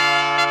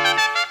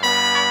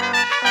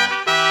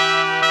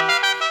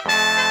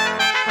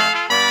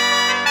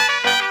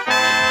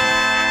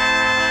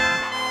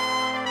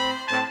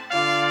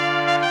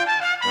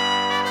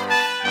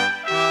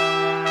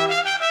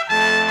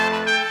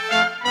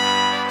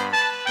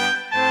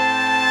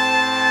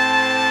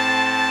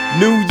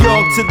 New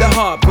York to the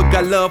heart, but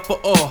got love for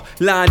all.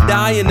 Lie and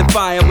die in the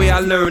fire where I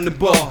learned the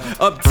ball.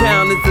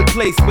 Uptown is the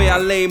place where I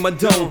lay my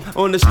dome.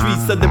 On the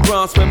streets of the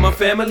Bronx where my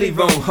family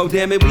roam. Oh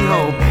damn it, we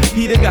home.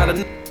 Peter got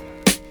a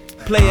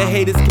player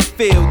haters can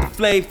feel the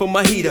flame from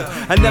my heater.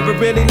 I never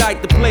really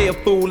liked to play a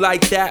fool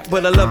like that,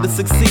 but I love to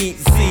succeed.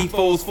 See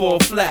foes fall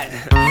flat,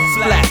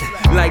 splat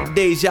like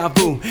deja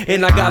vu.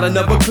 And I got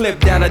another clip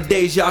that a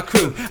deja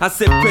crew. I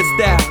said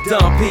pissed out,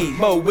 Don P,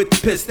 Mo with the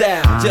pissed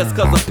out. Just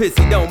cause I'm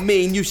pissy don't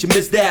mean you should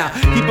miss out.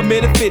 Keep them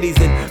in the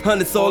 50s and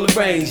hundreds all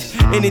arranged.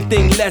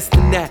 Anything less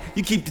than that,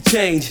 you keep the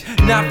change.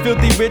 Not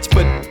filthy rich,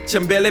 but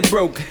I'm barely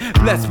broke.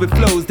 Blessed with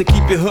flows that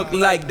keep you hooked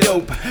like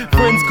dope.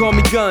 Friends call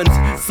me guns,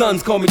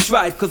 sons call me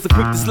trife. Cause I'm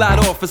quick to slide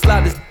off and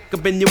slide this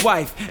up in your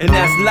wife. And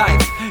that's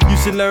life, you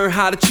should learn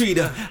how to treat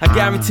her. I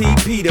guarantee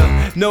Peter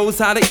knows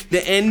how to eat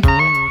the end.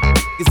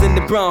 Is in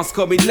the Bronx,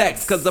 call me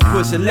Lex, cause I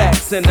push a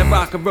Lex, and I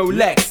rock a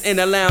Rolex, and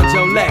I lounge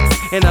on Lex,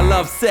 and I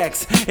love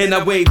sex, and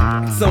I wave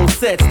on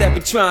sets that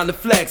be trying to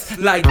flex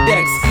like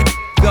Dex.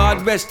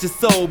 God rest your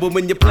soul, but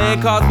when you're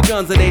playing cards with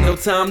guns, it ain't no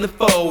time to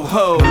fold.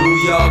 Ho, New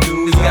York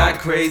has got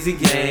crazy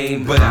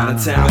game, but out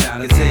of town,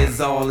 it's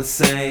all the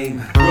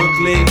same.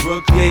 Brooklyn,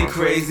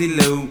 crazy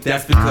loot.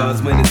 That's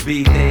because when it's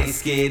beat, they ain't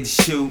scared to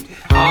shoot.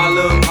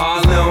 Harlem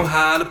know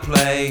how to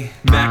play.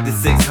 Mac the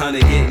 600,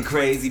 getting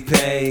crazy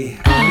pay.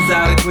 Cause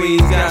out of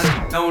Queens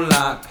got on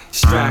lock,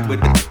 strapped with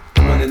the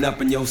running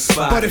up in your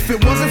spot. But if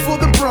it wasn't for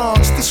the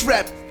Bronx, this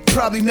rap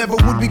probably never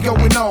would be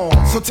going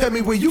on. So tell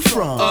me where you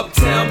from.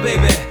 Uptown,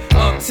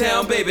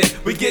 baby,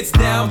 we gets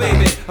down,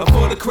 baby. Up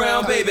for the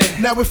crown, baby.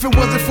 Now if it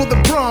wasn't for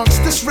the Bronx,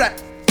 this rap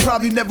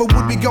probably never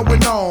would be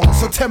going on.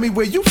 So tell me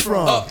where you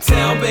from.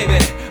 Uptown,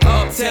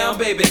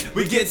 baby,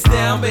 we gets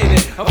down, baby.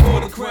 Up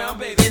for the crown,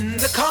 baby. In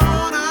the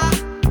corner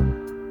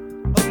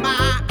of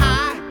my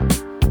eye,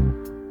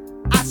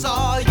 I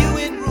saw you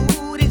in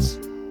Rudy's.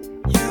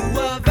 You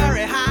were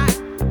very high.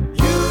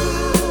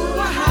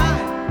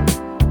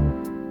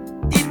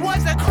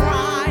 Was a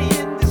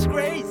crying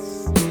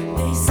disgrace.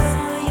 They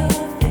saw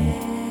your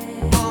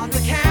face on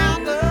the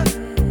counter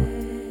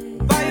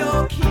by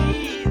your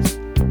keys.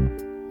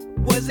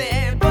 Was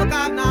a book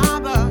of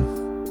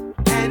numbers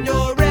and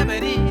your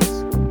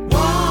remedies.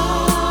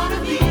 One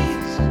of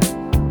these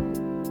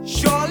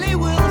surely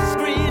will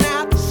screen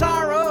out the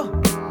sorrow.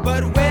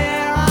 But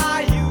where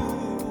are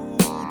you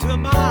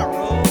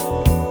tomorrow?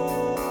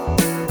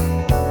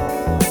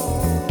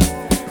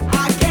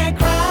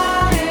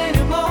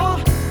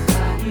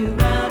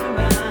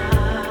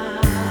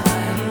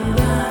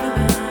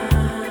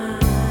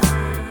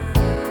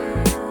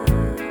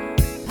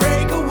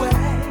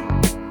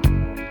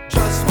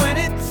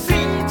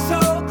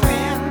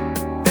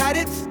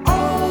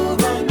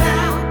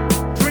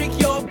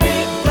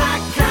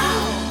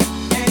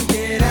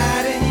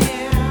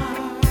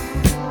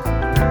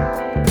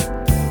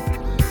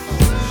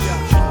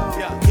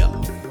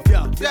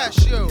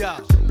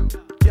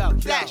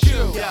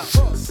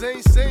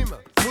 Seamer,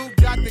 who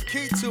got the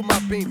key to my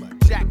beamer?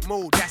 Jack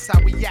Mood, that's how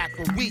we act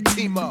when we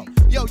team up.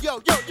 Yo.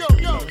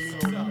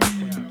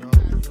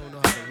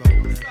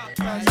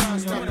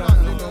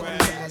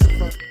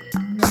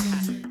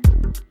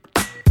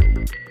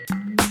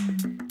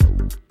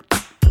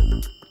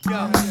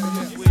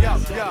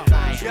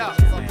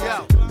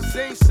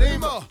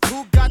 Seamer,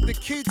 who got the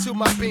key to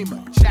my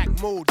beamer? Jack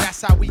Mood,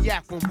 that's how we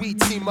act when we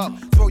team up.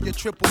 Throw your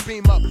triple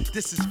beam up,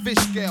 this is fish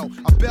scale.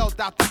 I bailed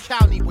out the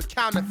county with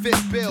counterfeit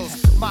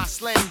bills. My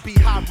slang be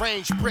high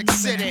range, brick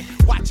city.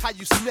 Watch how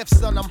you sniff,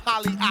 son, I'm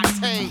highly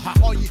octane.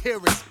 All you hear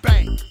is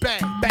bang,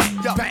 bang,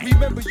 bang. Yo,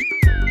 remember you,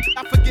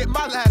 I forget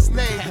my last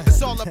name.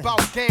 It's all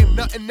about game,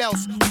 nothing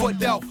else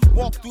but elf.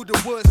 Walk through the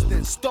woods,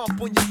 then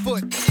stomp on your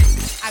foot.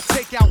 I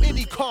take out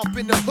any comp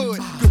in the hood.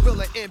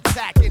 Gorilla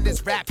impact in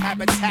this rap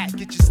habitat.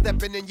 Get you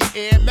stepping in your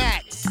Air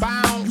Max.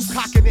 Bounce, you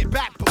cocking it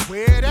back, but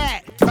where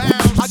that?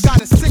 Bounce. I got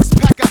a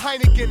 6-pack of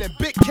Heineken and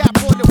big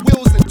cap on the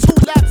wheels and 2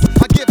 laps.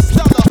 I give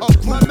Stella her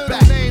group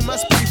back. My middle name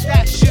must be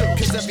that shit.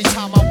 Cause every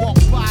time I walk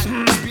by,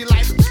 I be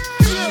like,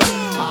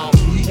 I'll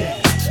be there,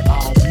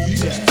 I'll be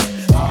there,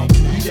 I'll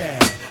be there,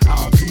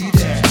 I'll be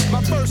there.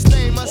 My first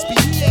name must be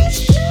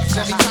H. Cause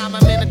every time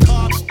I'm in the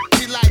car, I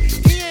be like,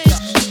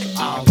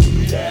 I'll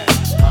be there.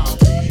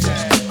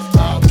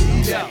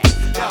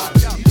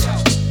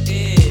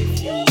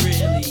 If you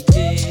really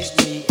dig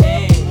me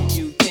and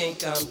you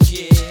think I'm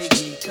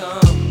jiggy,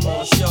 come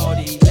on,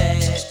 shorty,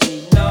 let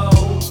me know.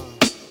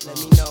 Let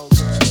me know,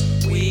 girl.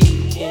 We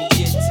can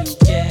get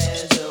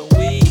together,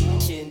 we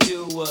can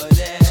do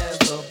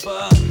whatever,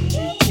 but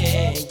you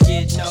can't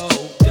get no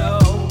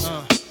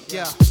dough.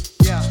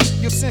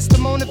 Yo, since the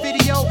Mona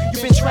video,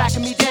 you've been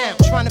tracking me down,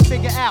 trying to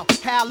figure out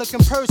how I look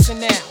in person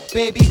now.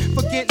 Baby,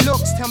 forget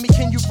looks, tell me,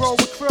 can you roll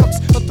with crooks?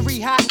 Or 3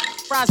 hot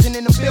rising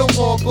in the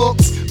Billboard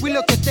books. We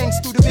look at things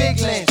through the big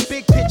lens,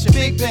 big picture,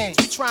 big bangs.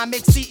 We try and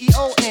make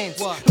CEO ends.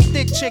 Them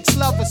thick chicks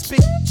love us,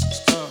 big.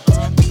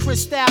 We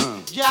Chris out,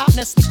 y'all,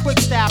 that's the quick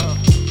style.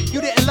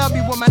 You didn't love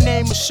me when my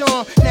name was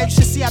Sean. Now you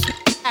should see how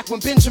act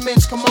when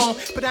Benjamins come on.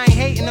 But I ain't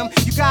hating them,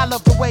 you gotta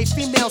love the way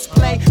females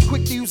play.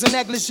 Quick to use a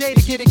negligee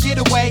to get a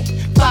getaway.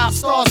 5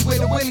 stars where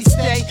the Willie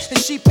stay, and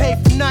she pay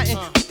for nothing.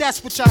 But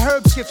that's what your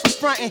herbs get for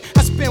frontin'.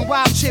 I spend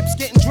wild chips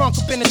getting drunk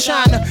up in the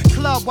China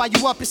club while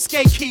you up at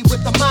skate key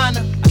with the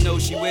minor. I know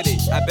she with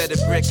it, I bet a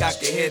brick I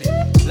can hit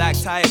it. Black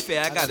tire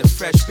fair, I got a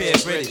fresh pair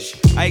of British.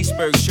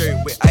 Iceberg shirt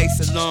with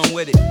ice along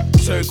with it.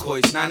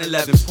 Turquoise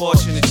 911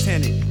 Porsche and it's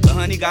tinted. But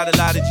honey got a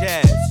lot of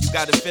jazz, you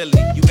got a Philly,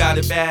 you got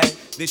a bag.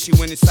 Then she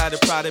went inside a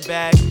Prada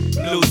bag.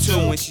 Blue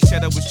too when she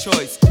said I was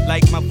choice.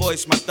 Like my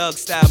voice, my thug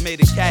style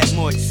made a cat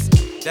moist.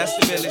 That's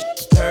the village,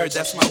 heard,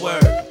 that's my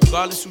word.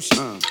 Regardless who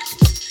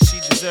she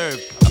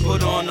deserved. I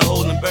put her on the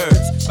holding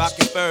birds,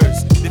 rocking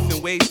furs.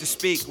 Different ways to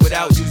speak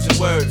without using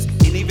words.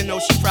 And even though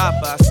she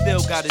proper, I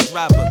still gotta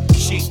drop her.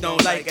 She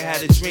don't like her,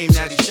 had a dream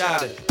that he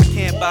shot her. I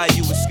can't buy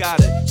you a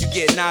Scotter, you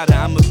get nada.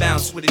 I'ma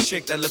bounce with a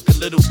chick that look a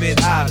little bit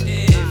hotter.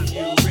 If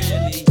you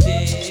really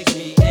dig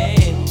me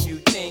and you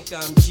think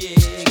I'm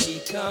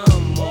jiggy,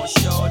 come on,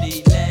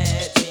 shorty,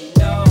 let me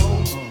know.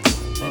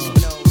 Let me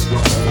know.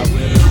 I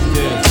really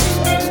did.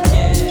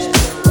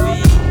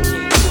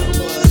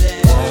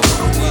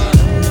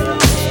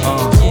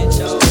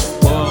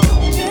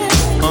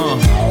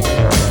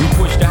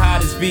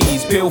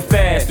 V's, peel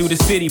fast through the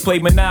city, play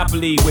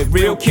Monopoly with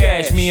real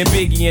cash. Me and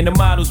Biggie and the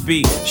models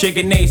be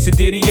shaking Ace and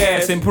Diddy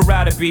ass and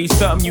Parada be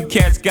something you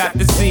cats got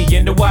to see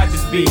and to watch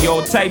us be.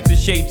 All types of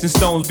shapes and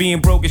stones, being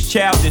broke is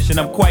childish and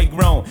I'm quite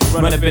grown.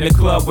 Run up in the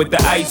club with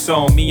the ice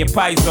on, me and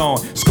Python.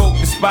 Scope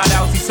the spot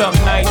out, see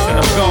something nice and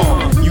I'm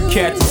gone. You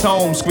cats is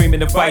home screaming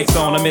the fight's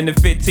on. I'm in the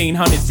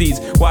 1500 seats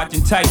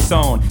watching tights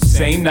on.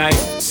 Same night,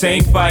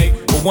 same fight,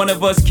 but one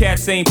of us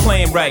cats ain't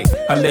playing right.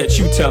 I let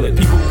you tell it.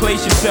 People,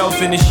 place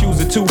yourselves in the shoes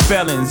of two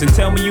felons and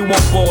tell me you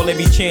won't fall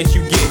every chance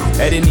you get.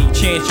 At any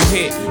chance you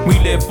hit, we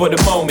live for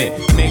the moment.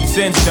 Makes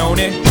sense, don't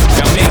it?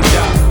 Now make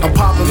that. I'm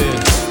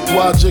popping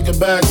while jigging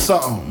bag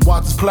something.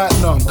 Watch this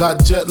platinum,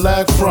 got jet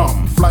lag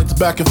from flights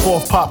back and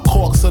forth. Pop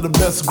corks are the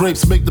best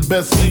grapes, make the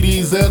best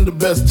CDs and the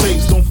best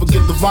tapes. Don't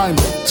forget the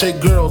vinyl.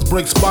 Take girls,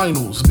 break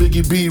spinals.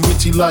 Biggie B,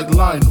 Richie like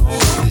Lionel.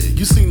 Yeah,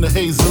 you seen the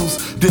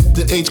Jesus, dip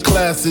the H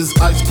classes,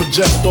 ice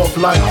project off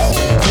lights,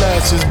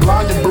 flashes,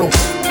 blind and broke.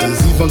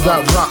 There's even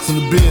got rocks in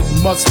the beard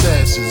and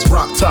mustaches,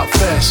 rock top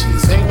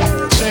fashions. Ain't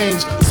no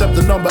change except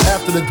the number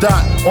after the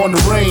dot on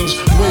the range.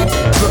 Wait,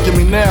 look at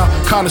me now,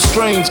 kinda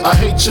strange. I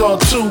hate y'all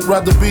too.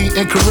 Rather be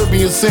in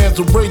Caribbean sands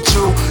with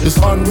Rachel. It's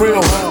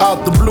unreal.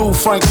 Out the blue,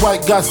 Frank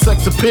White got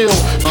sex appeal.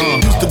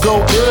 Used to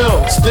go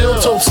ill, still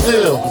toe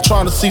still.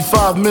 Trying to see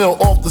 5 mil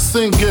off the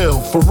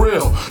single. For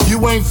real,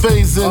 you ain't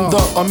phasing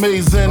the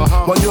amazing.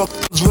 While your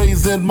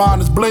raising, mine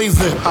is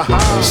blazing.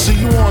 See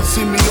you on,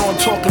 see me on,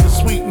 talking to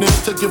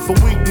sweetness. Take it for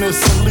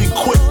weakness and leave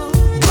quick.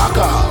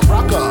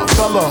 Rocker,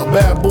 fella,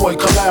 bad boy,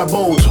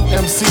 collabo. 2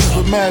 MCs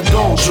with mad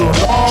gold. I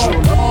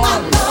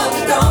love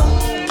you, though,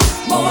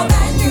 more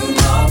than you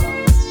know.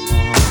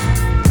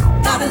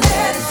 Gotta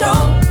let it show.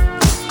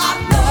 I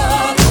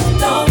love you,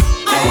 though.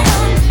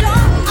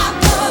 I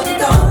love you,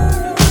 though,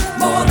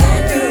 more than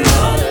you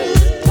know.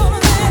 Gonna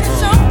let it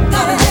show.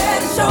 Gotta let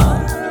it show.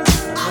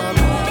 I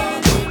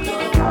love you,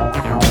 though.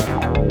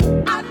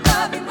 I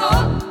love you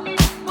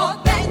more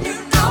than you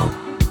know.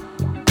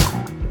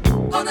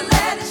 Gonna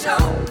let it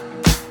show.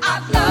 I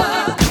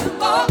love you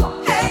more,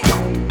 hey.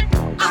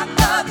 I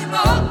love you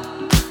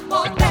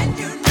more than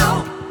you know.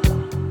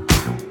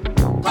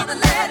 Gonna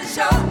let it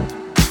show.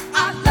 I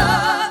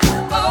love you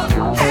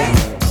more, hey.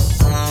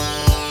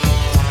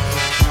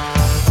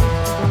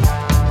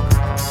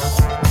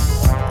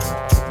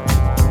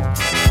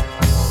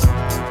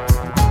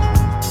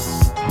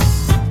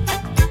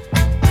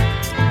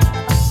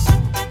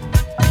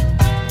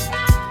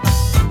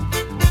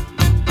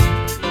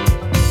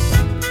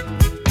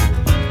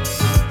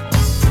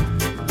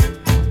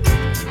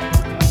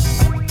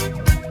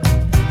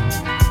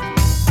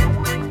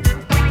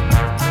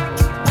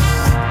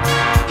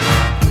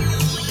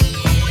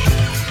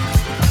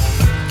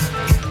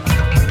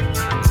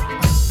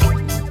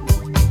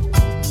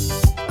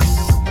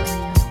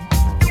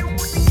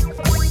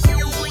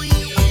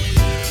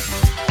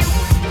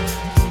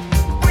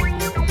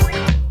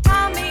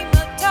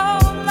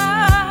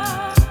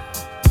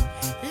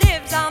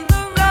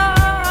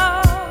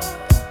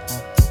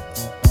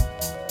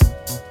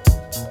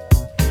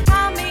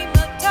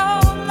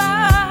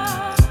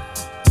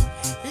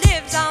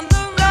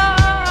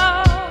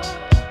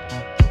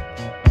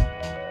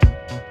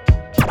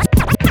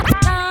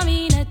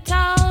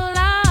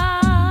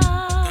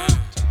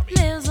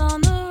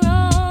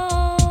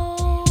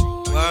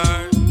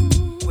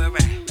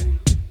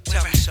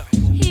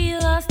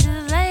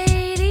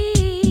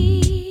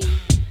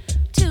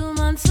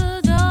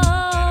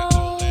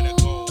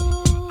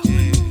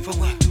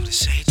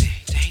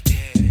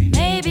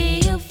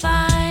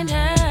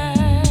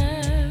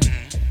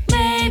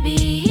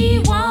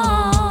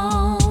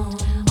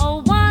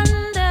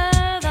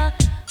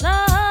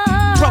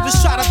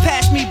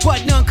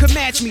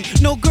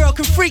 No girl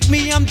can freak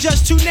me, I'm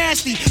just too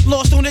nasty.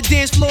 Lost on the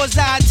dance floors,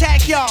 I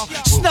attack y'all.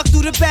 Snuck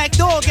through the back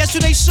door, guess who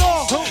they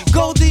saw?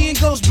 Goldie and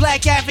Ghost,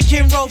 black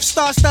African rope.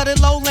 Star-studded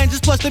low lenses,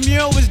 plus the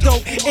mural was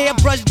dope.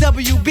 Airbrush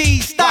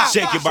WB, stop.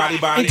 Shake your body,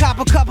 and cop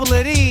a couple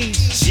of these.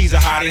 She's a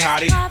hottie.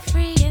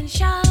 Free and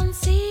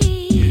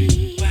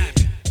Shante,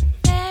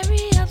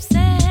 very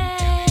upset.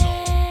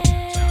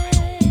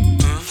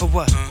 For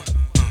what?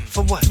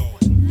 For what?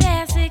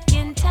 They're sick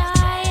and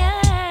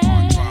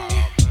tired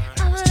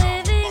of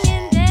living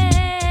in debt.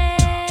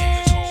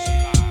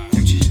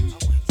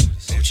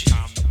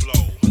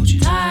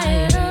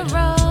 Tired of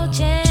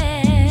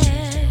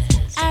roaches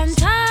and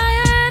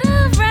tired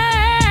of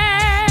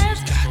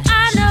rats.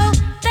 I know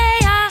they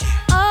are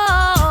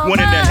all One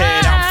in the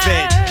head, I'm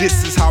fed.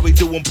 This is how we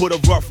do 'em. Put a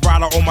rough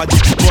rider on my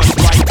bus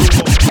right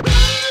through 'em.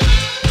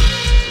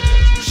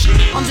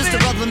 I'm just a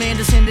brother man,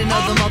 descendant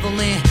of the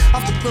motherland. I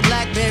fuck with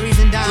blackberries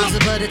and dimes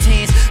of butter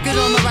tans. Good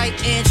on the right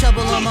and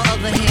trouble on my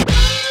other hand.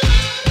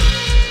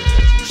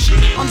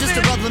 I'm just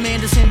a brother man,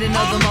 descendant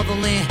of the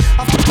motherland.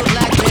 I fuck with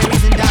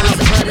blackberries and dimes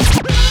of butter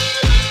tans.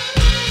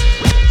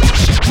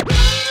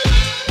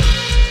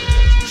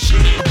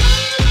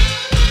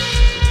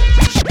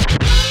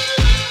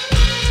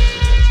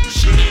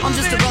 I'm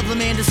just a brother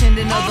man,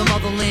 descendant of the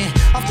motherland.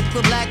 I fuck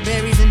with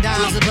blackberries and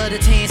dimes of butter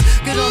tans.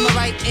 Good on the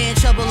right and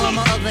trouble on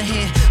my other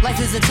hand. Life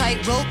is a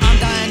tightrope, I'm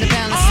dying to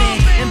balance in.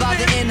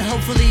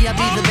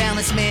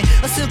 promised man.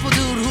 A simple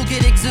dude who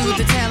could exude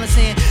the talents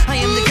in. I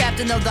am the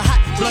captain of the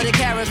hot-blooded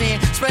caravan,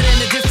 spreading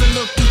a different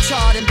look through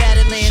charred and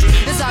battered lands.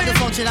 Inside the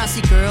function, I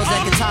see girls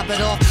that can top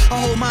it off.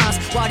 I hold mines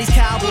while these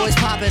cowboys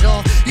pop it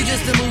off. You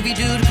just a movie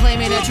dude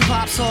claiming that you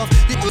pop soft.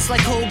 It's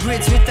like cold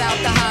grits without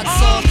the hot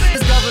sauce.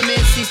 This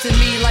government seems to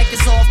me like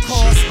it's off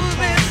course.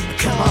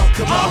 Come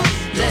on,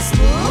 let's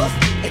move.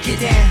 Get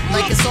down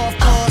like it's off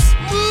course.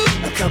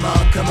 Come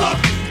on,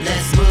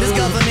 let's move. This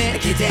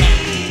government, get down.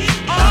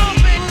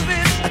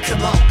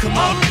 Come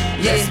on,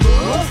 let's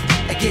move.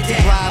 Get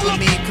down. Ride with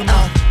me, come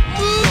on.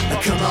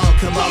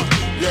 Come on,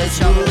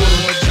 let's move.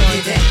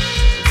 Get down.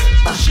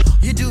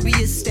 Your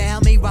dubious style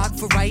may rock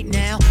for right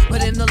now,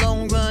 but in the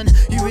long run,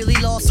 you really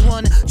lost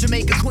one.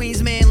 Jamaica,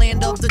 Queens, man,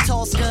 land of the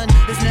toss gun.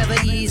 It's never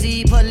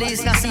easy,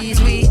 police now sees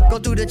we go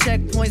through the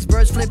checkpoints,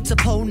 birds flip to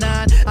pole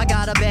 9. I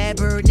got a bad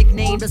bird,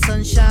 nicknamed the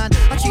sunshine.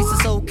 I treat her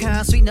so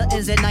kind, sweet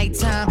nothings at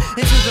nighttime.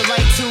 Into the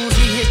right tunes,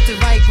 we hit the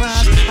right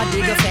rhymes. I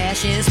dig a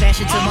fashion,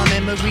 smash it to my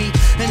memory.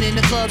 And in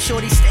the club,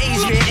 shorty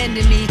stays rear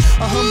ending me.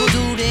 A humble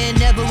dude and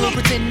never will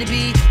pretend to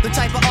be the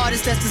type of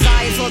artist that's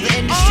desired for the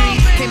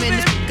industry. Came in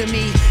to f***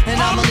 me, and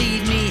I'ma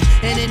leave me.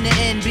 And in the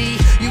end, B,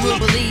 you will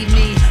believe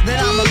me, then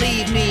I'ma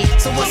leave me.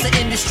 So what's the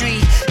industry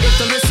if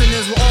the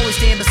listeners will always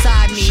stand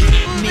beside me?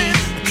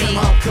 Come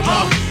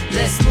on,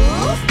 let's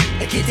move.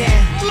 Get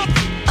down.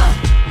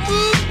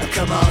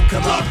 Come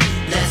on,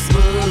 let's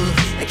move.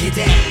 Get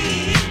down.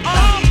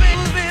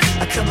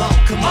 Come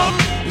on,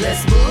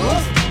 let's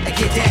move.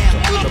 Get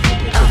down. Come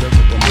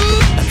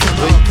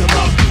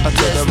on,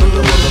 let's move.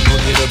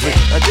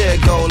 I dare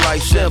go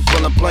like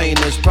simple and plain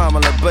as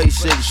prominent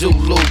basic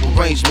Zulu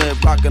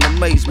arrangement, rockin'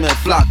 amazement,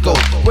 flocko,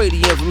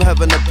 radiant from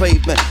heaven to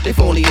pavement. They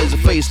phony as a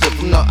facelift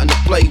from nothing to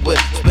play with.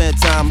 Spend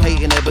time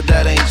hating it, but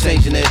that ain't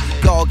changing it.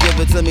 God give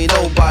it to me,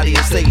 nobody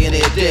is taking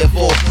it.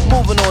 Therefore,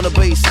 moving on the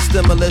basis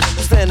stimulus.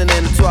 Standing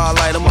in the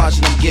twilight, I'm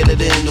watching them get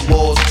it in the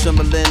walls,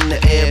 trembling in the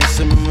air,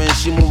 simmering.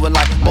 She moving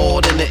like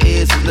more than the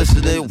ears.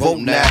 Listening, whoa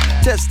now,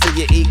 test to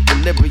your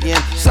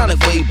equilibrium. Sonic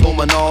wave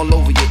booming all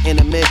over your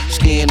enemy.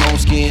 Skin on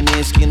skin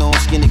in, skin on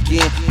skin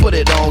again. Put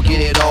it on, get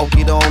it off,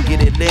 get on,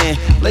 get it in.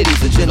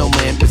 Ladies and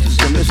gentlemen, misters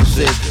and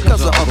mistresses,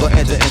 cousin, uncle,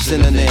 enter and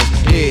synonyms.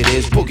 Here it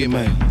is,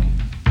 Boogeyman.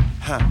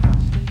 Huh.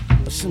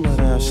 Simmer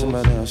down,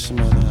 simmer down,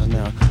 simmer down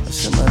now.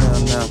 Simmer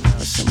down now,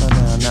 simmer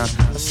down now.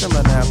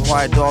 Simmer down,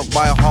 quiet dog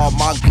by a heart,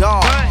 my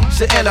God.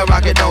 Sit in the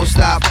rocket, don't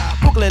stop.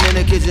 Brooklyn in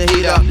the kitchen,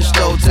 heat up the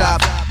stove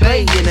top.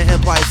 Bay in the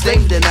Empire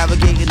State, they're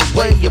navigating the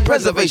way. Your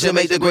preservation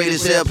make the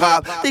greatest hip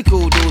hop. They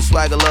cool dudes,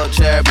 swagger, love,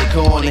 charity,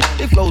 corny.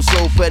 They flow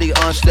so petty,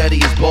 unsteady,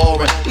 it's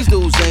boring. These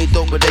dudes ain't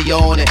dope, but they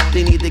on it.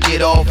 They need to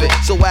get off it.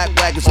 So whack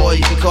is all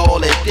you can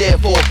call it.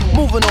 Therefore,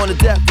 moving on to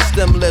depth of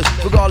stimulus.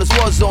 Regardless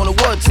what zone or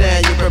what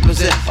town you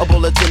represent, a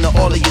bulletin to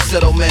all of your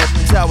settlements.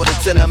 Tower to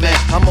tenement,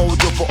 I'm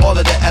old for all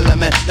of the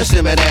element. The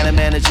simmer down and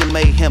managing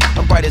mayhem.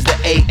 I'm bright as the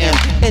AM.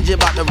 Engine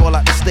about to roll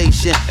out the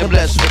station. And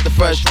blessed with the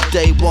fresh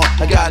day one.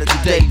 I got it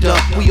today done.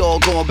 We all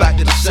going back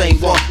to the same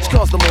one. It's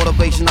constant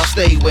motivation I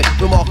stay with.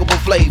 Remarkable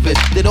flavors.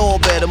 They all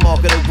bear the mark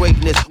of their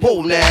greatness.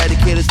 Whoa now, the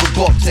kid is from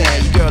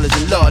Bucktown. Your girl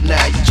is in love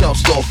now. You jump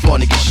so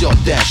fun and get shut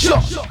down.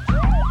 Shut.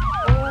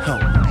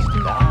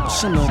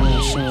 Simmer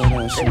down,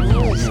 simmer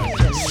down,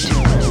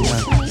 simmer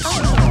down,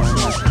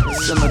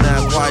 simmer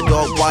down, quiet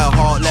dog, wild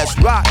heart, let's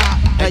rock.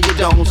 And you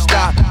don't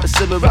stop.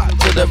 Simmer rock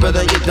to the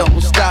rhythm, you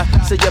don't stop.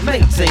 So you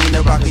maintain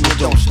the rock and you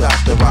don't stop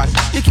the rock.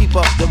 You keep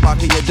up the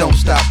rock and you don't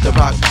stop the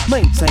rock.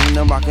 Maintain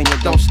the rock and you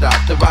don't stop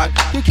the rock.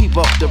 You keep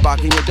up the rock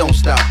and you don't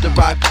stop the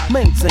rock.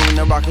 Maintain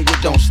the rock and you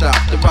don't stop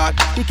the rock.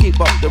 You keep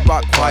up the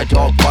rock, quiet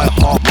dog, wild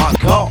heart, my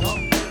God.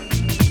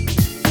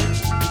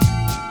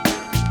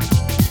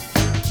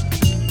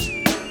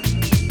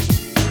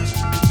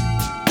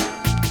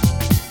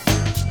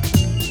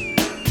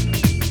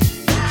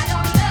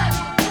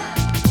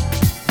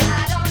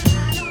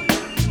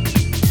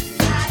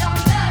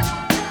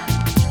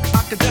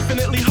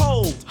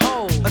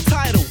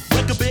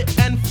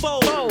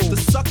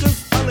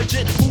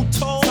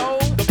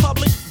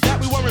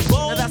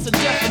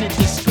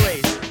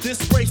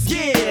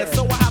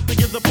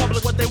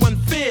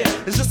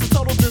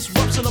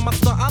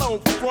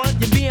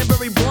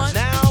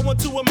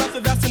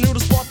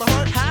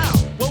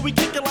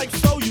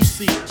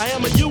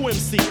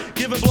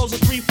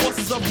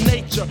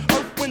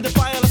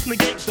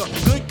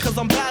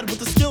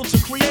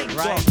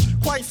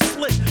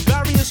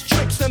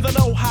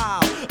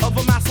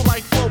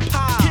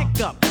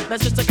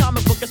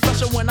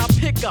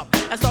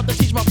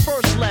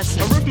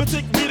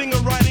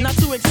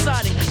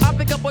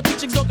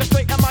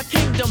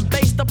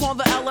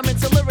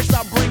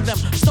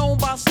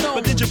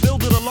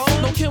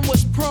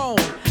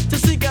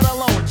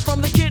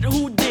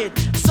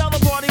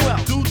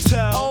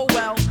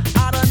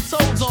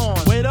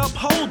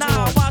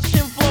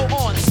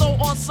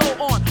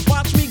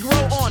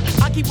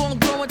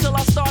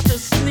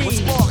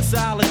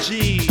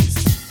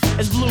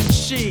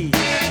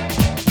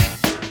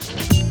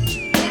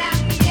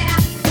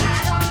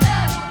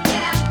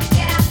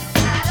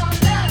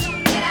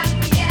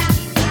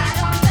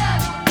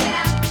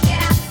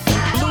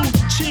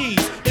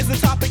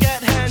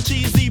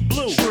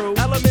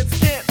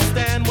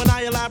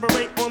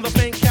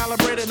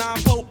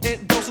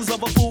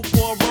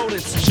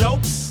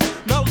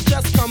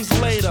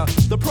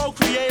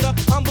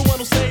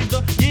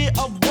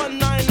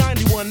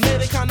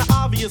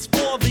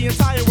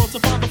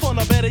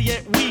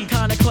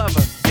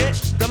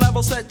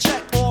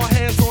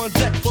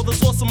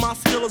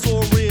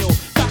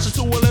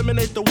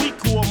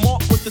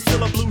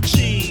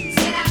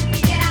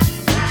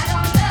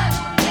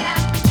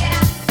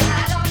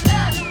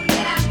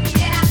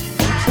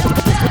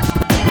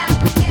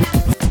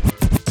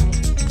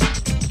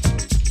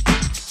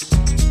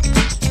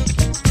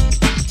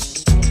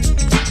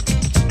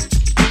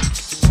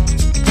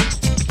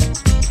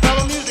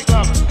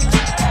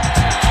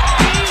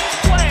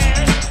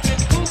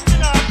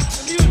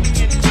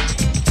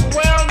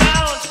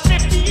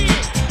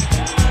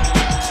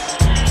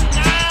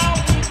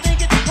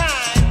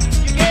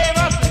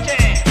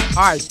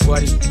 Alright,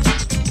 buddy,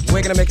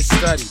 we're gonna make a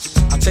study.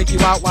 I'll take you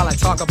out while I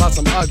talk about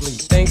some ugly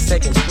things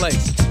taking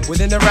place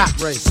within the rap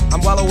race.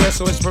 I'm well aware,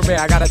 so it's for me.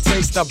 I got a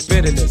taste of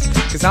bitterness,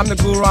 cause I'm the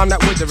guru, I'm not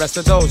with the rest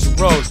of those who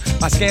rose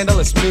by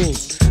scandalous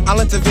means.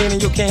 I'll intervene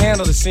and you can't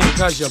handle the scene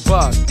cause you're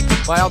bugged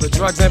by all the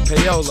drugs and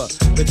payola.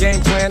 The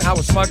game plan, I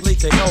will smugly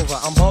take over.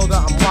 I'm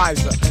bolder, I'm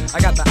wiser. I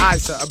got the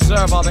eyes to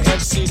observe all the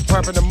MCs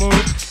perping the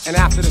move. And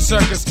after the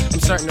circus, I'm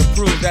certain to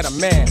prove that a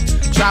man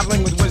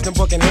traveling with wisdom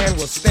book in hand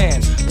will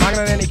stand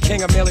longer than any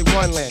king of merely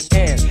one land.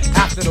 And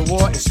after the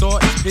war, in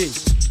store is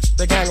peace.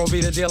 The gang will be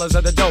the dealers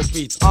of the dope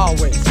beats,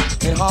 always.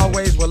 In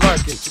hallways we're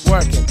lurking,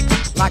 working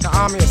like an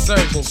army of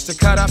surgeons to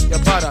cut up your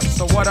butt up.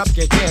 So what up,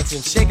 get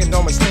dancing, shaking,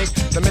 don't mistake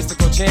the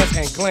mystical chance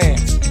and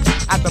glance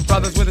at the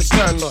brothers with a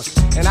stern look.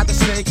 And at the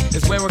stake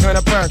is where we're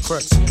gonna burn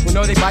crooks who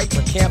know they bite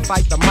but can't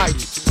fight the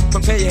mighty.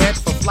 Prepare your head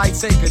for flight,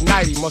 say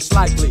goodnighty. Most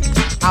likely,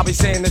 I'll be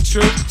saying the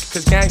truth,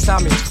 cause gang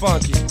style means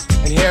funky.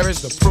 And here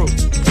is the proof.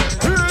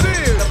 Here it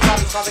is. The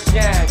brothers are the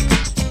gang.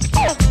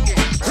 Here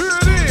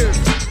it is.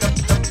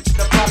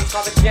 The brothers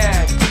are the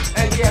gang.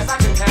 And yes, I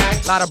can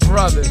hang. Lot of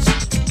brothers,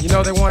 you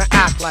know they wanna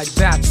act like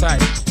that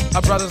type.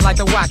 Our brothers like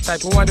the whack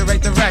type who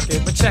underrate the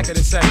record. But check it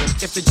a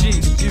second. If the G,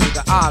 the U,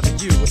 the R, the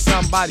U was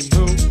somebody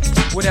who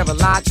would ever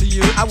lie to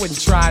you, I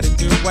wouldn't try to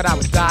do what I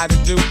would die to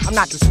do. I'm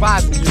not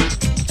despising you,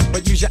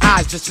 but use your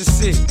eyes just to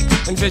see.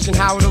 Envision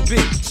how it'll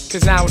be,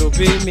 cause now it'll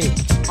be me.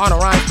 On a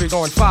rhyme spree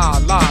going far,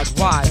 large,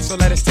 wide. So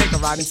let us take a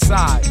ride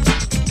inside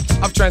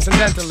of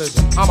transcendentalism.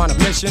 I'm on a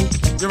mission,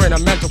 you're in a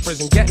mental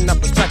prison. Getting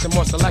up perspective,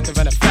 more selective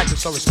and effective,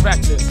 so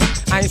respect this.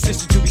 I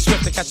insist you to be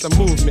swift to catch the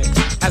movement.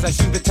 As I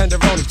soothe the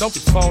tenderonies, don't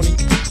be phony.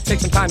 Take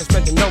some time to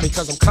spend to know me,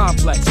 cause I'm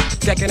complex.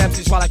 Decking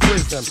MCs while I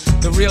quiz them.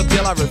 The real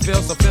deal I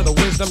reveal, so feel the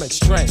wisdom and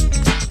strength.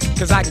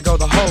 Cause I can go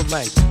the whole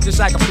length, just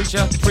like a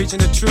preacher preaching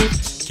the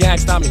truth.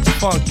 Gangsta means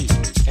funky,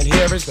 and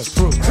here is the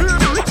proof. Here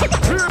it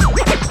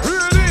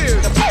is.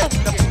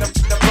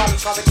 The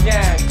brothers are the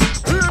gang.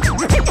 Here it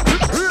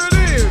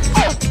is.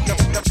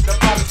 The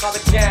brothers are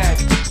the gang.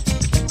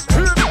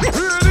 Here it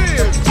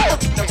is.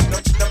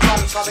 The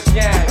brothers are the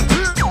gang.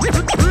 Here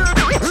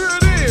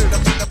it is.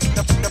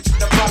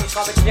 The brothers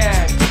are the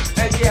gang.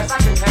 And yes, I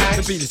can hang.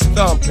 The beat is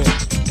thumping,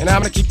 and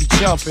I'm gonna keep you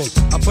jumping.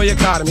 I'll pull your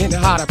card, I'm hitting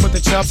it hard. I put the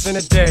chumps in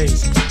a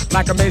daze,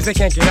 like a maze they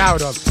can't get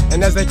out of.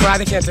 And as they cry,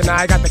 they can't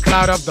deny. I got the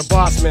clout of the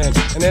boss man.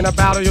 And in a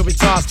battle, you'll be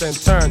tossed and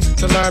turned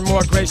to learn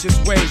more gracious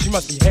ways. You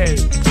must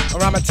behave,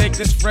 or I'ma take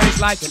this phrase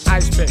like an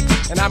ice pick,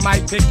 and I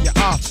might pick you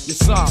off. You're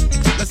soft.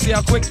 Let's see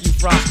how quick you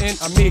frost in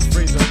a meat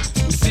freezer.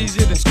 Who sees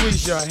you, then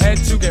squeeze your head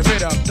to get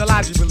rid of the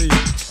lies you believe.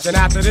 Then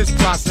after this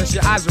process,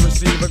 your eyes will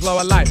receive a glow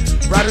of light,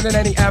 brighter than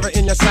any error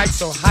in your sight.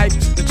 So hype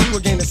that you will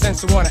gain the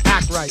sense to wanna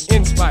act right.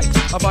 In spite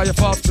of all your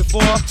faults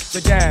before,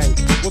 the gang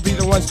will be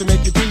the ones to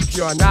make you be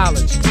pure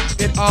knowledge.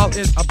 It all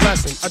is a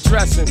blessing,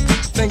 addressing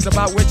things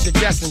about which you're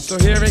guessing. So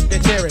hear it,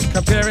 and hear it,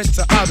 compare it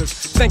to others.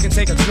 Think and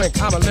take a drink,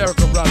 I'm a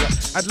lyrical brother.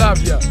 I'd love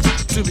you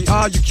to be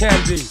all you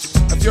can be.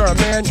 If you're a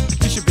man,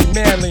 you should be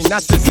manly,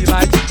 not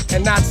sissy-like,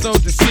 and not so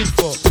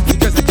deceitful.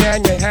 Because the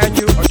gang may hang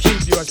you or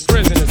keep you as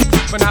prisoners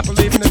for not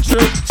believing the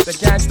truth. The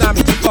gang's not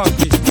me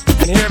funky,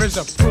 and here is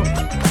a proof.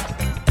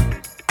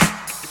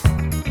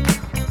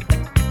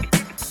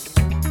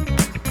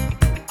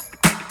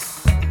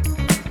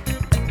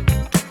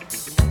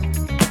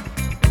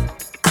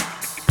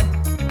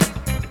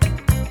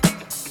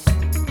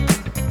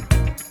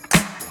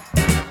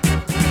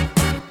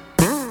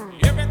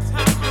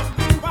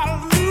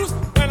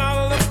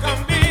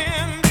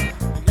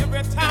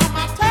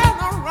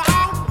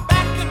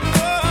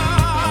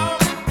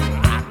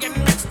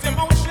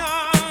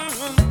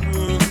 Emotions,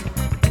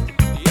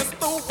 yes,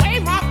 the way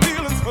my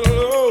feelings flow.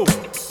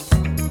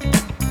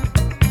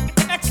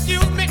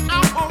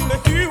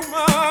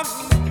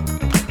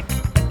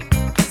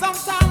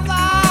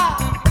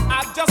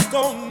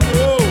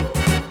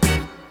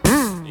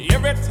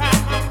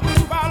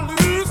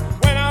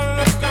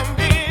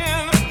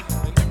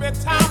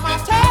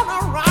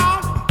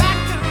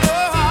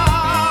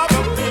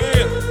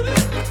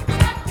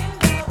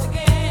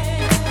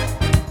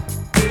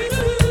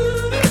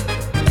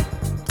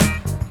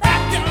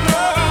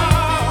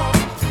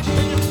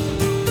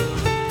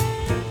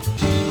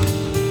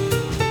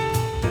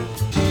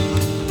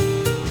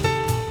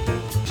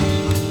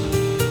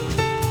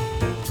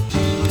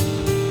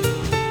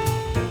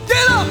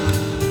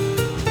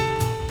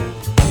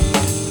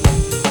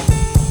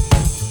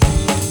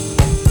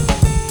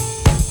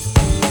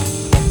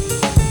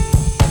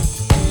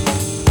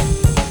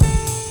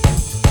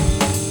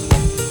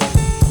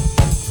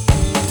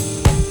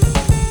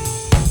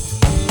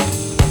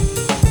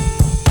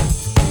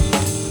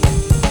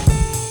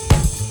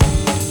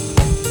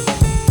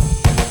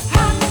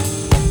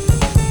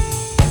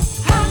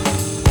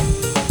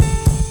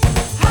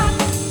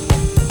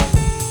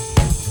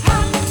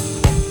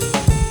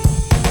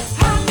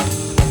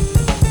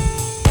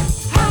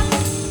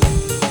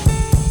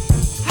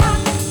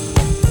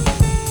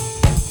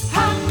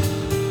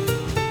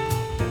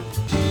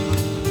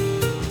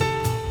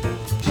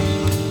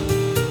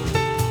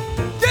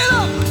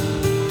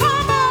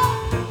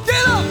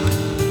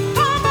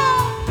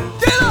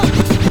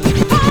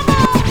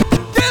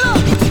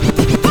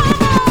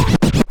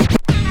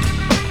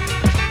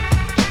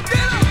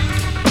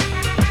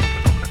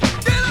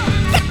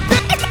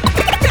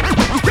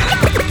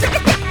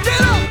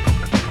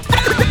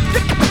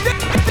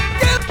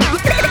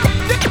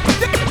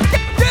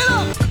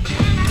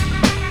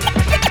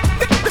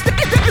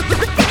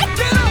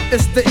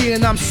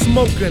 and I'm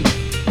smoking.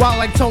 Wild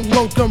like Tone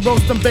Locum,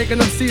 roasting bacon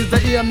MCs,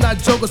 the ear I'm not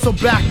joking, so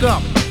back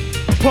up.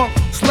 Punk,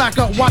 slack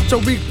up, watch your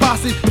weak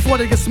posse before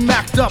they get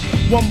smacked up.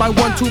 1 by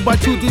 1, 2 by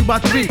 2, 3 by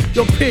 3.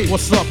 Yo, P.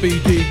 What's up,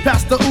 ED?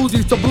 Pass the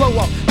Uzis to blow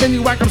up. Any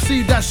whack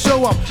MC that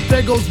show up.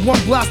 There goes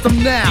one, blast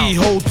them now. E,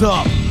 hold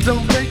up.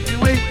 Don't make me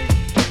wait,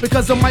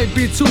 because it might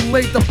be too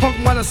late. The punk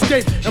might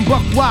escape and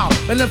buck wild,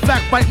 and in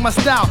fact bite my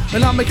style.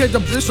 And I'll make it the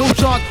official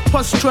charge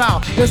plus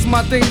trial. It's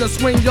my thing to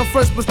swing, your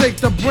first mistake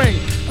to bring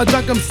a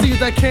drunk MC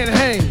that can't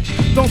hang.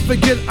 Don't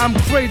forget I'm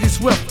crazy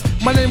swift.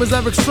 My name is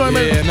Eric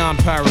Sermon. Yeah, and I'm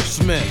Parrish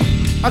Smith.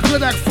 I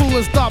could act fool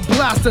and start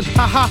blasting.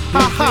 Ha ha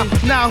ha ha.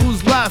 Now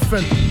who's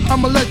laughing?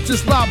 I'ma let you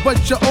slide,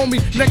 but you owe me.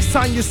 Next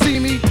time you see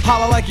me,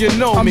 holla like you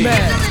know I'm me.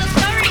 Mad.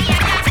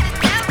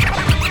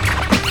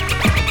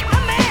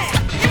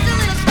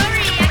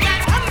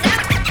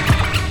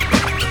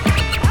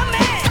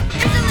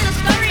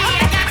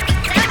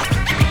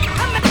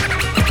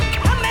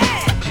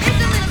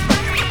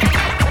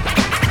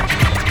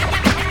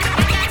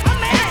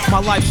 My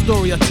life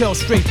story I tell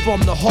straight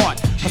from the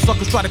heart. My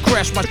suckers try to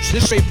crash my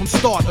shit straight from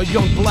start. A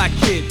young black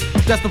kid,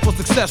 destined for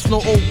success.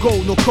 No old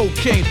gold, no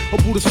cocaine, or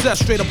Buddha set.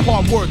 Straight up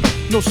hard work,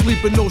 no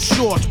sleeping, no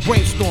shorts.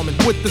 Brainstorming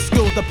with the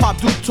skills that Pop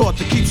Duke taught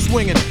to keep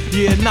swinging.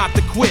 Yeah, not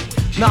to quit.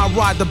 Now I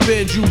ride the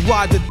Benz, you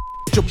ride the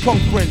your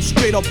punk friends.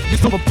 Straight up,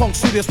 this of a punk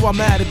city, that's why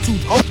my attitude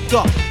hooked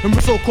up. And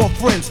my so-called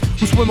friends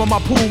who swim on my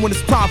pool when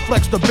it's time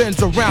flex the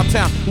Benz around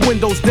town.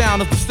 Windows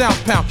down as the sound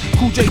pound.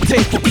 Cool J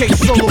tape for case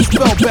solo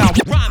spellbound.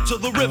 Rhyme to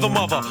the rhythm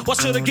of her. What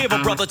should I give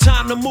her, brother?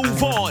 Time to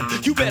move on.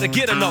 You better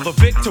get another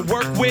Vic to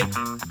work with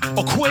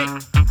or quit.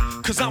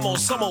 Cause I'm on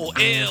some old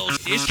ill.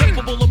 It's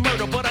capable of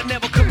murder, but I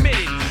never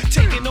committed.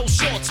 Taking no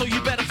shorts, so you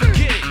better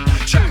forget it.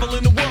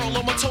 Traveling the world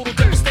on my total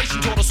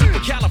devastation. Toward a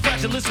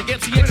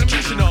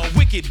supercalifragilisticexpialidocious.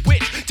 Wicked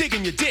witch,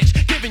 digging your ditch,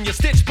 giving you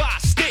stitch by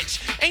stitch.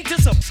 Ain't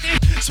this a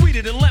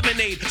sweeter than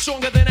lemonade,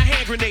 stronger than a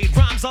hand grenade.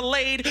 Rhymes I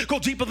laid, go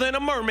deeper than a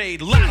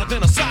mermaid, louder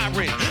than a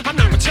siren. I'm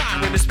not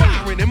retiring,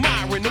 inspiring,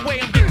 admiring the way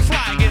I'm getting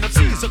fly again.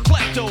 MCs are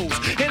kleptos,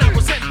 and I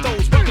resent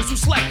those brothers who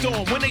slept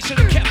on when they should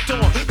have kept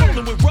on.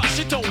 Rolling with rush,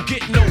 it don't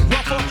get no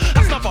rougher.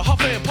 I snuff a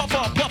huffer and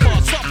puffer,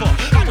 bluffer, suffer.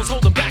 I was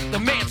holding back the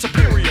man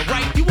superior,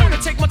 right? You wanna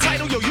take my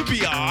title, yo, you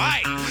be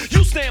alright.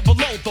 You stand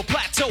below the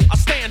plateau I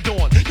stand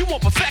on. You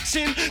want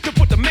perfection? Then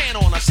put the man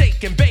on. I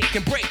shake and bake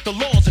and break the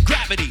laws of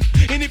gravity.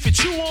 And if you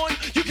chew on,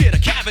 you get a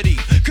cavity.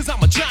 Cause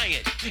I'm a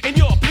giant, and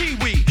you're a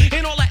peewee.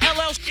 And all the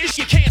LL is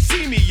you can't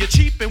see me. You're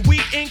cheap and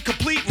weak,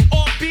 incomplete and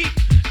offbeat.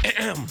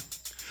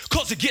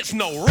 Cause it gets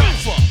no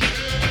rougher.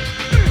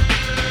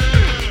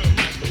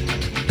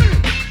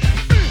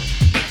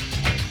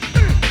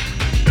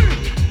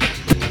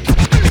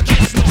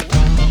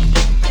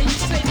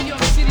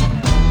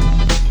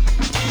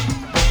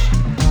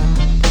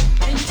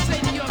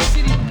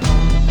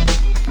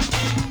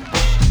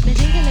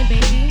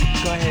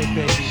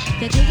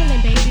 They're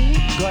jiggling, baby.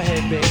 Go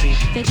ahead, baby.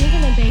 They're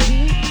jiggling,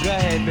 baby. Go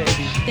ahead,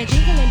 baby. They're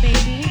jiggling,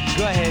 baby.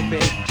 Go ahead,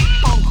 baby.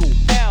 Uncle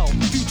L,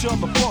 future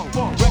of the funk.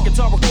 Records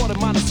are recorded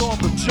minus all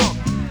the junk.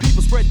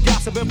 People spread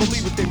gossip and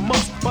believe it they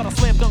must. But I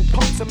slam dunk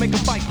punks and make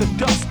them bite the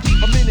dust.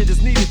 A minute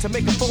is needed to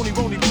make a phony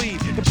rony bleed.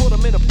 And put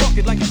them in a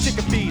bucket like a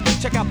chicken feed.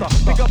 Check out the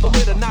pick up the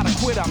litter, not a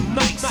quitter. I'm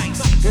nice.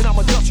 And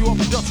I'ma dust you off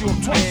and dust you up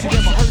twice. You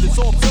never heard it's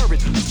all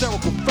observant.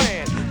 Hysterical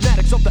fan.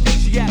 Fanatics of the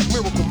Asiatic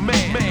miracle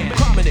man.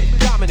 Prominent,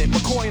 dominant,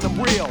 McCoy and I'm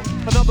real.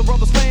 Another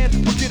brother's fan,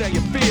 forget how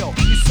you feel.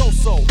 He's so.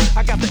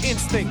 I got the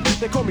instinct.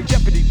 They call me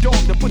Deputy Dog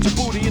to put your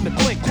booty in the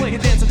clink.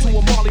 And dancing to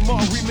a Marley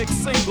Marl remix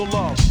single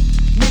love.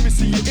 Let me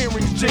see your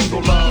earrings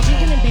jingle love. They're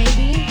jiggling,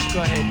 baby.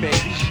 Go ahead,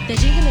 baby. They're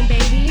jiggling,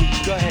 baby.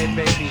 Go ahead,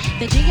 baby.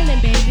 They're jiggling,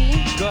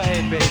 baby. Go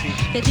ahead, baby.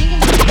 They're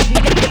jiggling,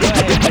 baby. Go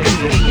ahead,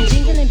 baby. They're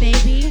jiggling,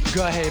 baby.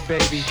 Go ahead,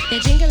 baby. They're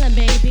jiggling,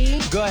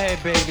 baby. Go ahead,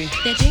 baby.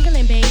 They're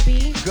jiggling,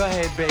 baby. Go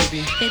ahead,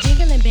 baby. They're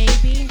jiggling,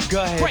 baby.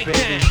 Go ahead, Break baby.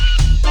 down.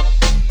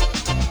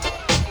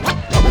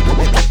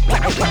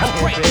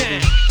 Break down. Break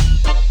down.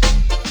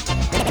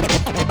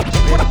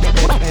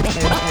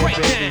 Break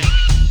down.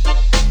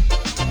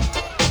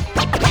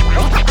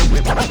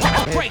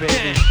 Break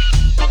down.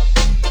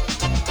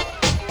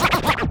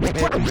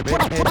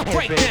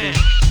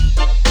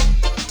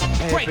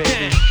 Break down. Break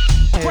down.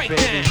 Break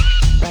down.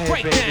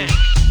 Break down.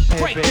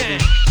 Break down.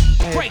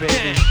 Break down.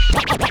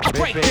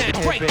 Break down. Break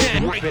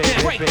down. Break down. Break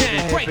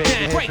down. Break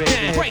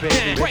down. Break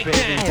down. Break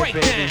down. Break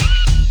down.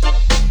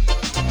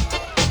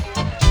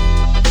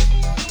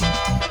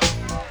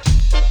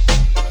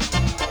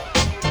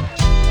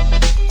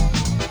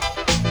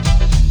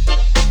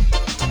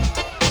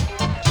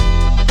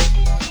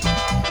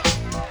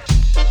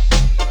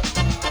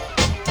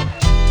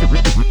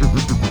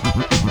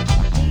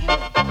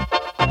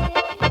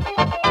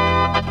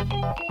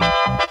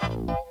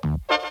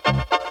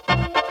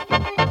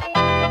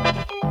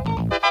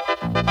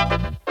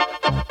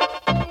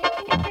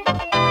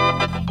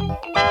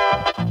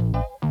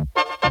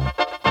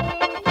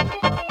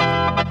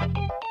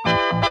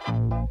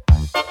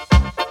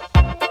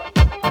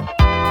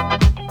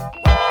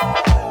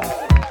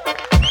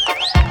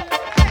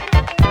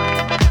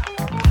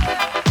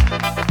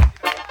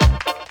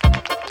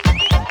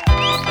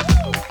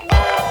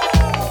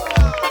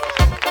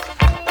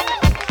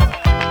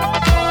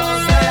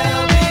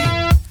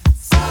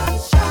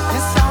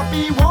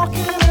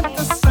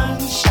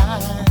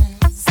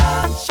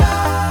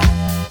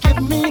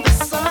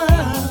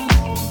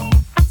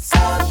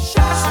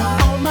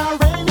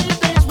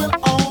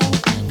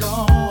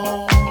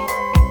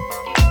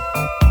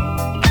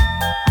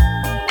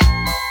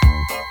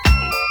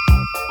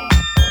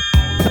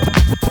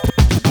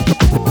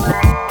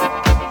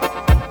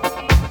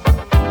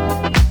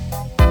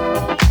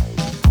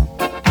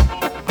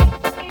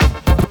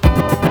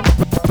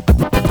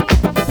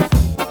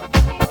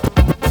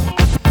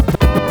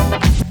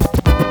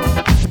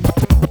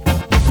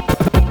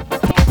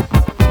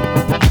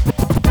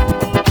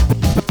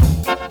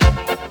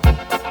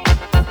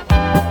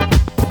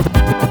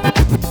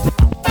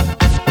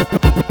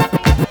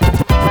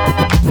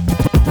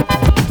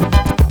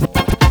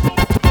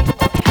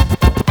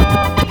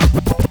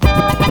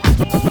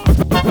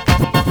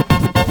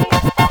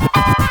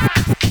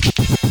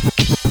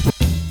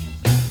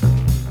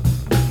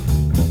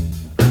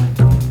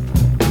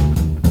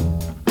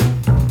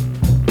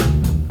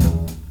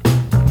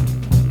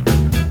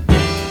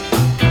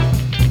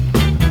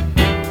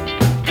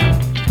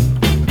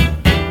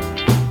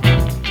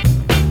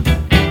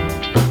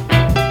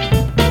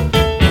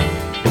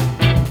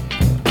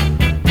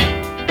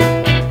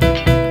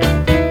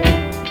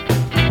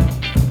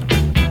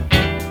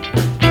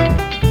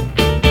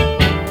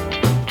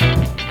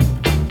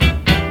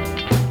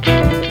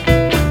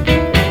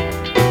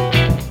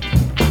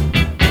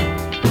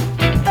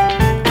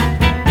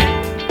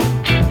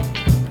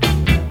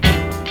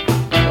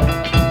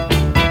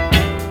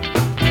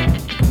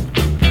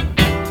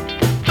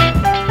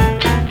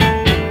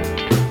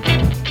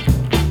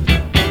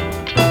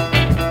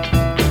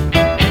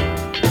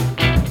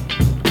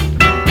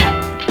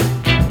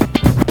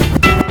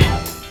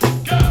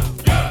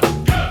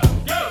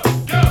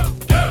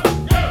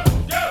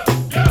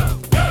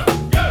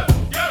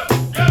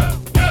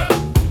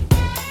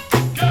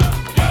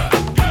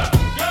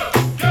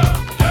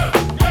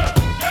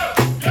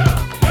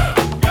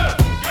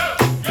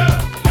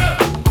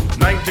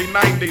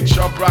 1990,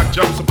 Chubb Rock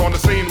jumps upon the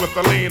scene with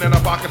a lean and a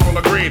pocket full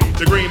of green.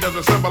 The green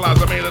doesn't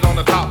symbolize I made it on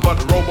the top, but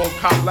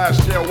RoboCop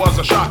last year was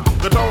a shock.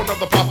 The tone of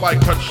the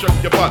Popeye cut shook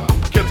your butt.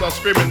 Kids are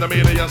screaming, the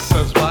media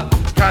says what?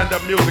 Kind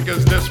of music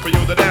is this for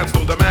you to dance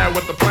to? The man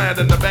with the plan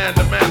and the band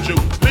demands you.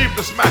 Leave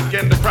the smack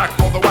and the crack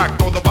for the whack,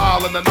 throw the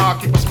ball and the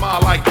knock, keep a smile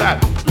like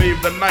that.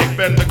 Leave the knife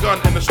and the gun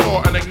in the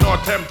store and ignore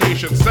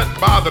temptation sent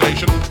by the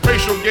nation.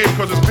 Racial game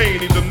cause it's pain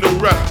needs a new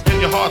rep.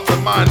 In your heart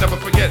and mind, never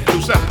forget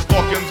you set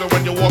Hawkins, and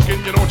when you're walking,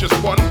 you know just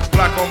one.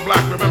 Black on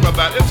black, remember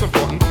that, it's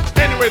important.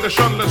 Anyway, the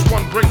shunless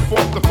one bring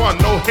forth the fun.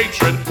 No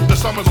hatred, the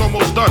summer's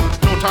almost done.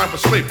 No time for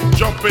sleep,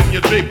 jump in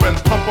your Jeep and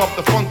pump up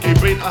the funky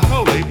beat.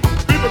 Holy,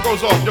 beeper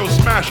goes off, yo,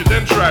 smash it,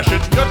 then trash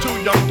it. You're too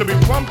young to be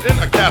plumped in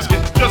a casket.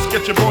 Just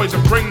get your boys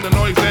and bring the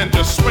noise and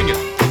just swing it.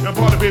 And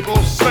party people,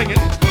 sing it.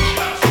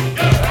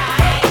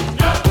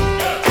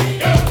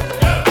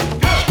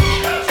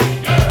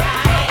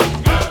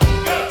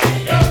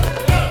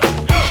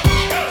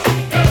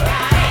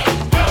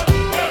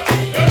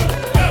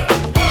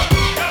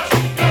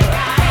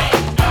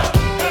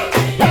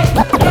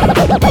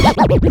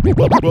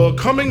 Well,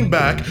 coming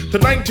back to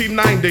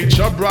 1990,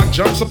 Chubb Rock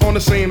jumps upon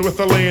the scene with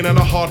a lean and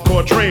a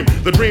hardcore dream.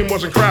 The dream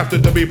wasn't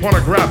crafted to be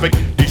pornographic.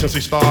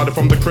 Decency started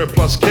from the crib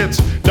plus kids.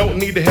 Don't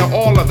need to hear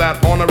all of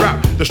that on a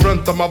rap. The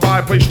strength of my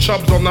vibe placed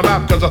Chubbs on the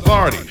map, cause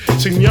authority,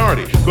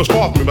 seniority goes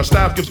forth me. My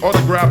staff gives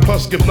autograph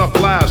plus gives enough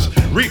laughs.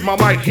 Read my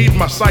mic, heed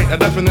my sight. I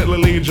definitely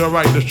lead you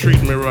right, just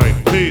treat me right.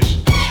 Peace.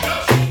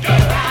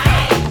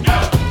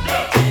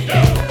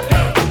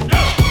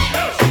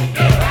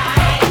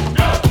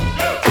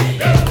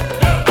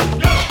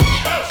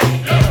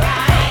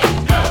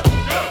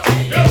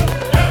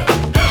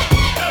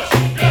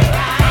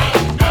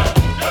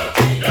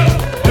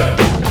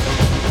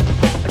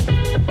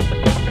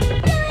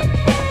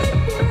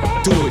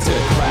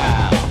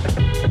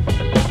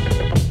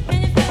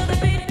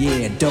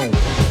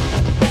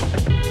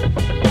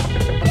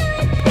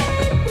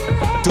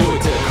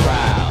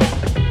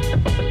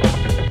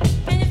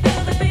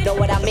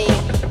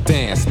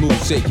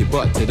 Shake your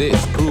butt to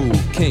this groove.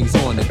 Kings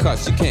on the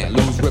cuts, you can't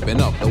lose. Ripping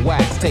up the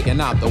wax,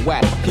 taking out the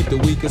whack. Keep the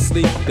weak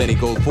asleep, then he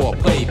goes for a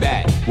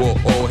playback. Whoa,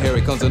 oh, here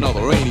it comes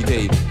another rainy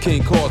day.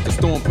 King calls the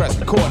storm press,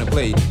 record and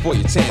play. For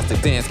your chance to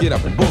dance, get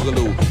up and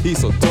boogaloo.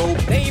 He's so dope.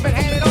 They even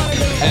had it on the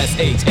loop.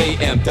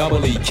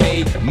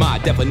 SHAMEEK, my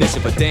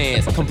definition for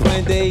dance.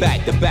 Comprende?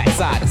 Back to back,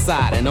 side to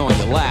side, and on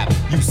your lap.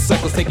 You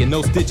suckers taking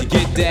notes, did you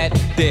get that?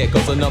 There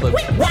goes another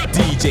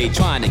DJ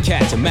trying to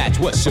catch a match.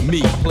 What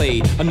Shamik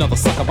played? Another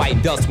sucker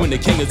biting dust when the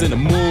king is in the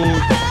mood.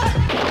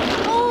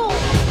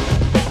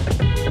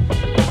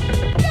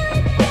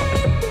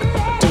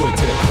 Do it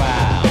to the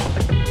crowd.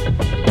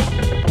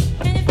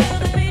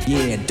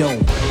 Yeah,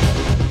 don't.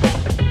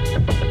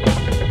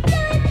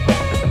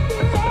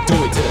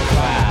 Do it to the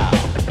crowd.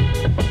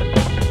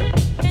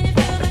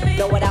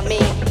 Know what I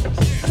mean?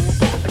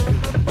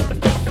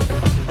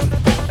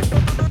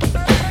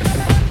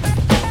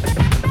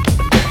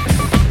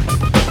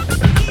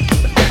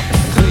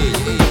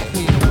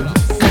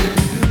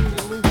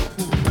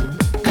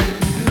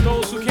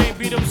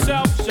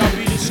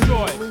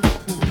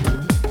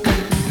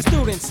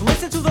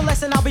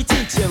 I'll be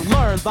teaching,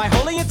 learn by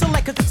holy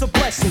intellect cause it's a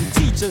blessing.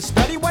 Teachers,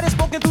 study what is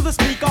spoken through the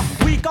speaker.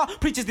 Weaker,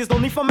 preachers, there's no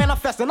need for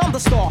manifesting. I'm the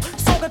star,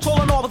 soul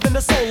controlling all within the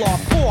solar.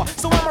 Poor,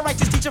 so I'm a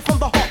righteous teacher from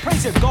the heart.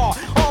 Praise your God,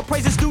 all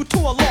praises due to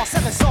a law.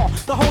 7 song,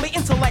 the holy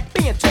intellect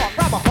being taught.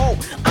 Grab a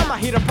hold, I'm not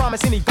here to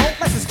promise any gold.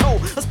 Less is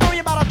told, a story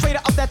about a trader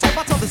of that type.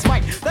 I tell this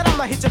mic that I'm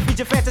not here to feed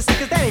your fantasy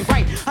cause that ain't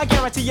right. I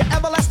guarantee you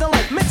everlasting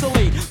life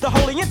mentally. The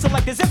holy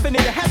intellect is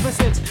infinite, it has been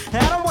since. And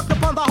I don't walk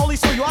upon the holy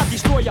soil, I'll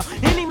destroy ya.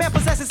 Any man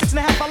possesses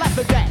 6.5, I laugh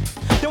at that.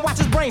 Then watch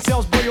his brain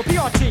cells burial,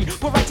 PRT.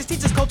 But righteous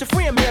teachers, culture,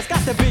 free and me, it's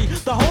got to be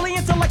the holy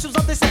intellectuals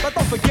of this set. But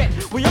don't forget,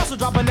 we also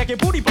drop a naked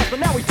booty bust, but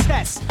now we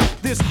test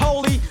this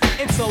holy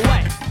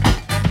intellect.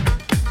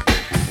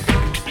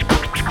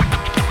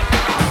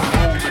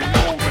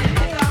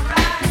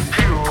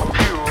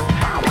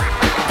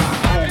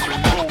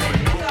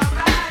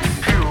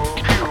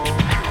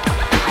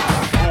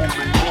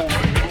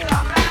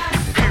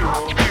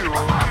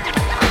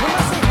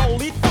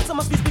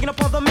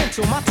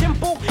 My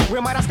temple,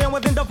 where might I stand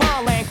within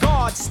divine land?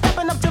 God,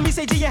 stepping up to me,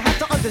 say, G, you have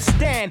to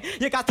understand.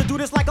 You got to do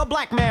this like a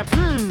black man.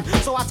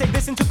 So I take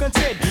this into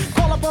consider.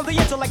 Call upon the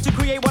intellect to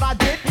create what I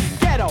did.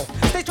 Ghetto,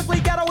 stay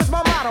strictly ghetto is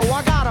my motto.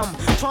 I got 'em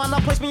trying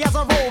to place me as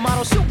a role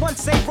model. Shoot one,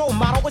 say role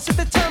model, but should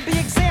the term be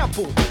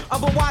example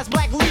of a wise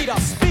black leader,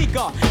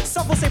 speaker.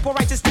 Some will say poor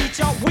righteous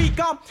teacher,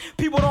 weaker.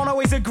 People don't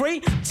always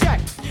agree.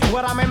 Check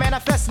what I may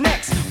manifest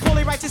next.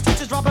 Fully righteous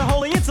teachers dropping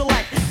holy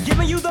intellect,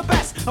 giving you the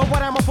best of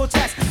what I'm a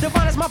protest.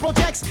 Divine is my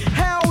projects.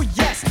 Hell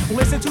yes,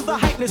 listen to the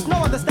hypeness.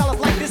 No other style is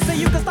like this. Say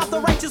you can stop the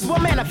righteous will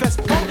manifest.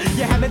 Punk,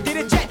 you haven't did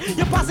it yet.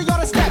 You're posse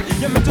on a step.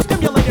 You're mental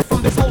stimulated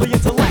from this holy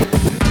intellect.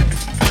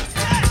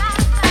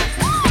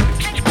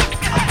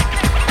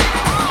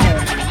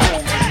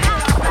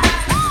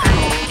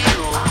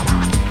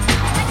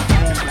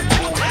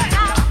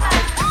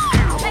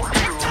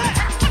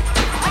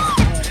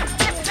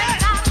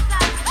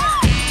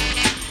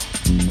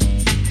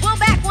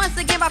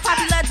 again by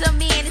popular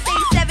demand. It's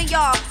 87,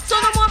 y'all. So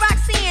no more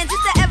Roxanne,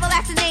 just the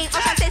everlasting name.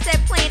 Shante said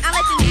plain. I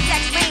let the new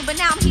jacks rain, but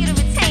now I'm here to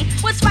retain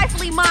what's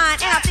rightfully mine.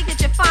 And I think that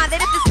you'll find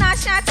that if it's not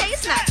Shante,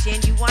 it's not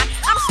genuine.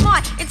 I'm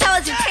smart,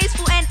 intelligent,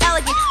 tasteful, and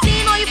elegant.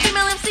 Seeing all you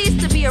female MCs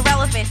to be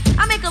irrelevant.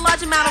 I make a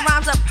large amount of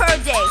rhymes up per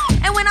day.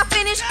 And when I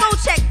finish, go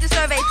check the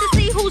survey to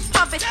see who's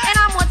pumping. And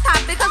I'm on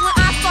top because when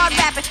I start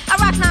rapping, I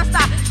rock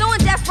non-stop,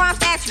 throwing death rhymes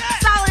at you,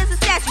 solid as a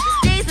statue.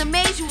 Days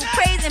amaze you with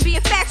praise and be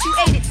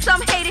infatuated.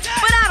 Some hate it,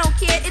 but I don't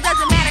care. It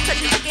doesn't matter because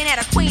you're looking at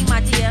a queen,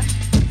 my dear.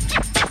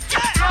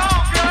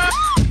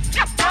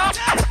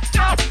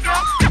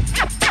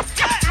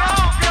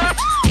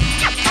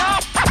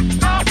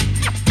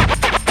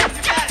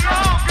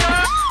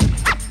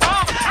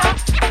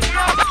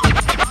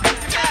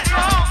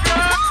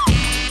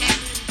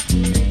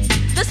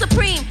 The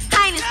Supreme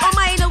Highness,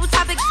 Almighty Noble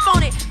Topic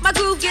exponent. My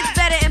groove gets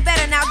better and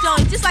better now,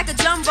 don't it? Just like a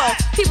jumbo.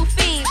 People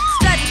fiend,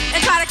 study,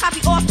 and try to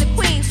copy off the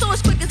queen. So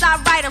as quick as I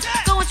write them,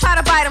 go and try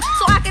to bite them.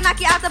 So I can knock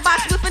you out the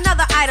box with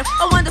another item.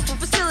 A wonderful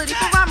facility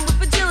for rhyming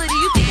with agility.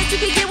 You think that you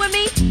can get with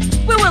me?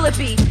 Where will it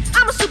be?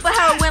 I'm a super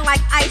heroine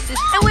like ISIS.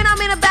 And when I'm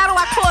in a battle,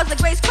 I cause a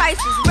grace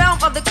crisis. Realm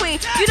of the queen,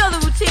 you know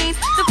the routine.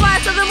 The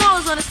flyest of them all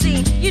is on the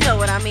scene. You know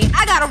what I mean.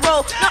 I got a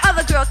role, no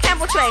other girl can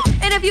portray.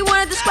 And if you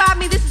want to describe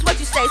me, this is what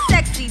you say.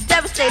 Sexy,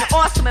 devastating,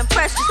 awesome, and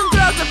precious. Some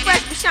girls are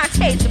fresh, but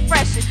Shantae's the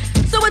freshest.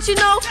 So what you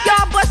know,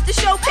 y'all bust the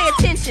show, pay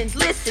attention.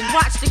 Listen,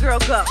 watch the girl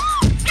go.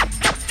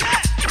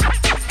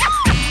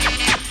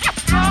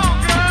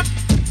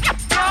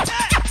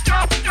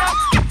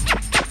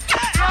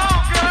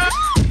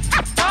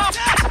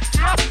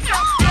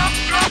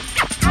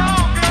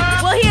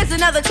 Well, here's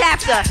another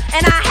chapter,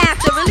 and I have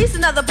to release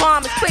another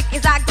bomb as quick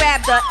as I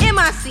grab the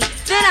MIC.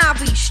 Then I'll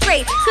be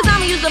straight, cause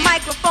I'ma use the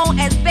microphone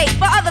as bait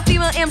for other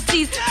female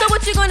MCs. So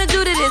what you gonna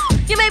do to this?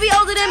 You may be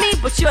older than me,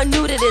 but you're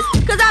new to this.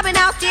 Cause I've been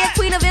out there,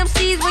 queen of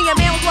MCs, when your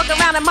man was walking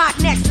around in mock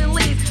necks and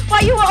leaves.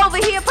 While you were over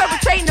here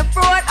perpetrating the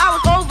fraud, I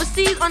was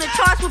overseas on the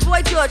charts with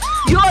Boy George.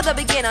 You're the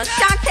beginner,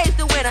 Shantae's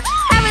the winner.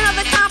 Have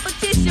another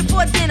competition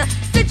for dinner.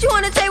 Sit you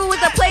on the table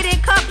with a plate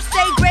and cup,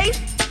 say grace,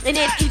 and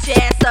then eat your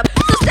ass up.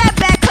 So step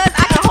back, cause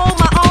I can hold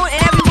my own,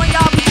 and everyone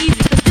y'all be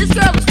easy, cause this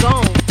girl is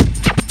gone.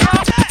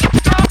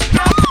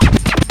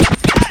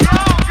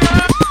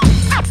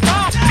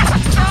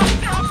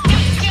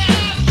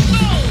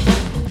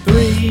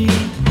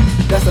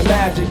 That's a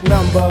magic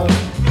number.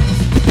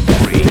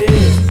 Yes, it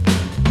is.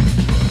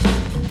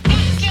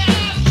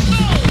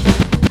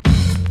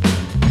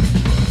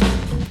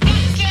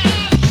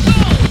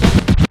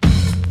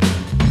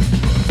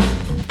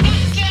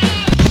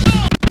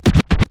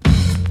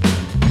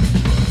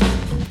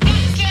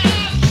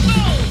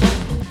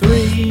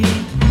 Three.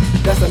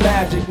 That's a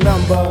magic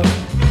number.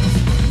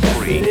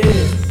 Yes, it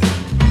is.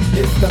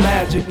 It's the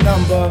magic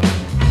number.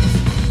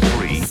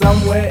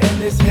 Somewhere in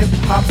this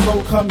hip-hop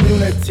soul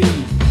community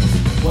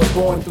was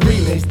born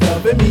 3 Mase,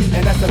 Dub, and me,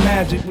 and that's a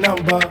magic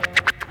number.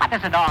 What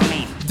does it all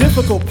mean?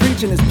 Difficult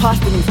preaching is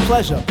posthumous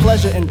pleasure.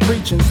 Pleasure in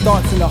preaching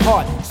starts in the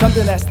heart.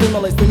 Something that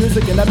stimulates the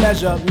music in a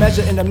measure.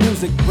 Measure in the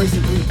music breaks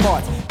in 3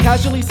 parts.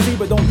 Casually see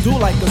but don't do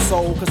like the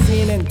soul. Cause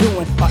seeing and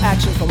doing are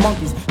actions for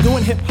monkeys.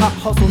 Doing hip-hop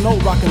hustle, no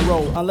rock and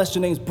roll. Unless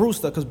your name's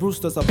Brewster, cause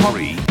Brewster's a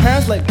punky.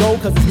 Parents let go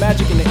cause it's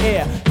magic in the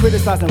air.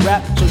 Criticizing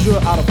rap shows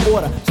you're out of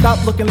order.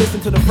 Stop looking,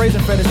 listen to the phrase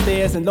and Fred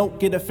Astaire. And don't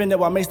get offended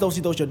while Mase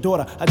Dosey does your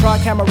daughter. A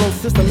tri-camera roll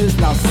system is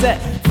now set.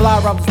 Fly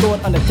around the store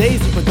under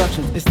Daisy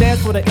Productions. It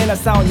stands for the inner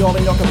sound, y'all,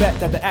 and y'all can bet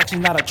that the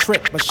action's not a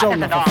trick, but show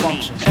enough a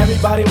function.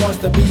 Everybody wants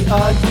to be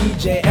a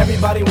DJ,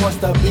 everybody wants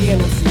to be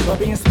an MC, but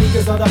being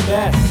speakers are the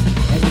best,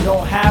 and you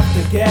don't have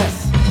to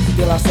guess.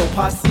 De La Soul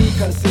Posse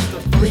consists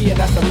of 3, and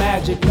that's a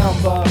magic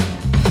number.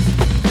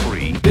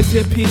 3. This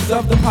here piece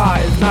of the pie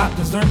is not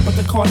dessert, but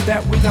the course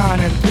that we dine.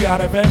 And 3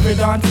 out of every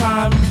darn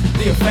time,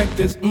 the effect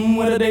is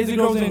when a daisy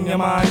grows in your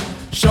mind.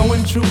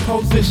 Showing true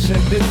position,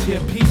 this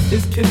here piece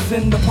is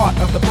kissing the part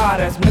of the pie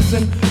that's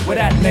missing, where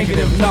that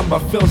negative number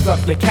fills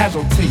up your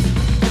casualty.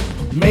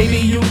 Maybe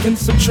you can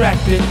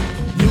subtract it,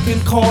 you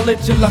can call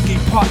it your lucky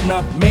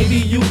partner, maybe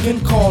you can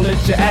call it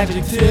your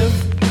adjective.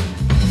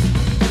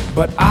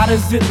 But odd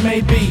as it may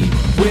be,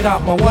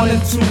 without my 1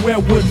 and 2, where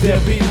would there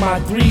be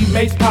my 3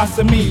 Mase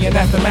Posse me, and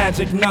that's the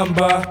magic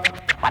number.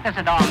 What does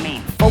it all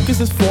mean? Focus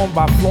is formed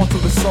by flaunt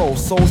of the soul.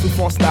 Souls who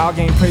flaunt style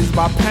gain praises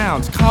by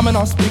pounds. Comment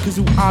on speakers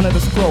who honor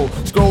the scroll.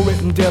 Scroll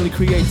written daily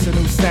creates a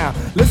new sound.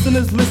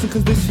 Listeners listen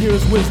cause this here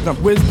is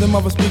wisdom. Wisdom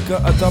of a speaker,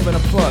 a dove and a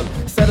plug.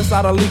 Set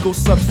aside a legal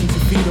substance to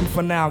feed them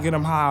for now. Get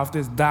them high off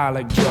this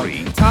dialect drug.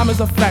 Time is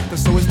a factor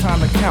so it's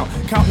time to count.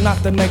 Count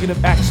not the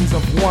negative actions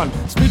of 1.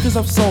 Speakers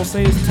of soul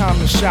say it's time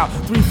to shout.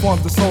 3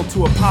 forms the soul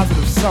to a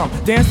positive sum.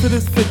 Dance to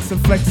this fix and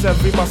flex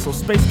every muscle.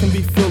 Space can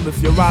be filled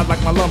if you ride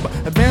like my lumber.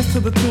 Advance to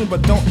the tune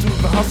but don't do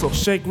the hustle.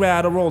 Shake,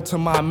 rattle, roll to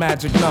my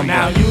magic number.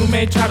 Now you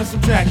may try to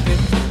subtract it,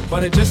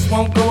 but it just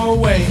won't go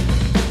away.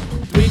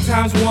 3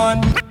 times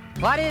 1.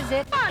 What is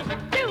it? 1, 2,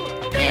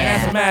 3. And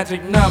that's a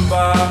magic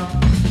number.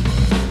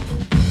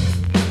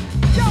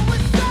 Yo,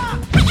 what's up?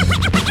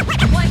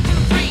 1, 2,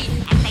 3.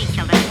 I say,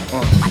 children,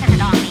 what does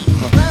it all mean?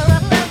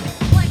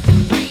 1, 2,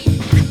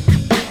 3.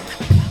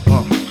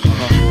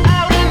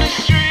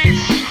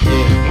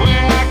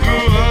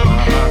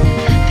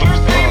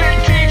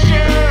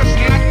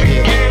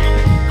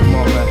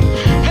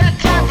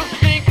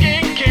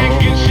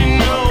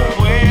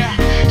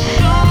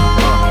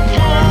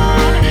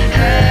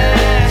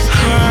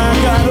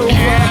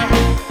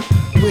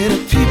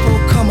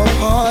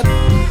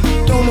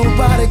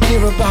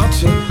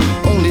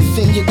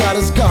 God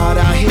is God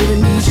out here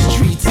in these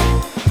streets.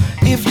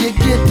 If you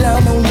get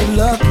down on your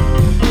luck,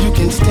 you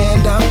can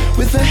stand out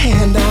with a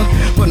hand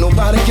out, but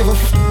nobody give a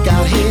f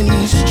out here in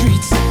these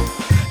streets.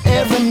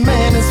 Every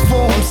man is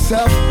for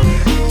himself,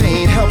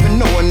 they ain't helping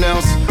no one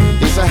else.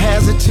 It's a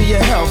hazard to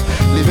your health,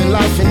 living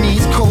life in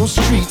these cold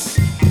streets.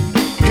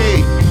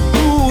 Hey,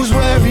 who's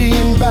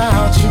worrying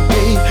about you,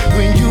 babe,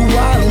 when you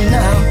wildin'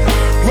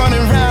 out, running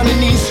around in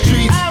these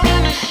streets? Out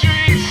in the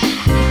streets,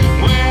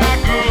 where I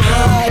grew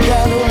up, I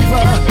got over.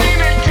 Nothing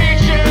that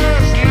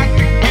teaches not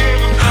to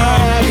give a fuck.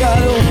 I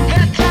got over.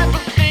 That type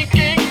of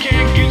thinking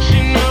can't get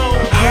you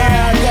nowhere.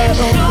 I got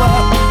over.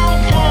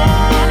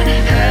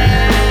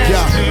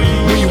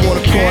 When you want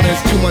a corner,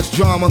 it's too much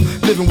drama.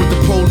 Living with the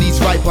police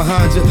right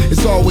behind you.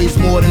 It's always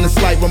more than a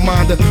slight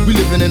reminder. We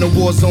living in a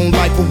war zone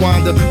like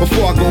Rwanda.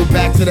 Before I go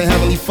back to the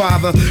Heavenly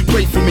Father,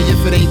 pray for me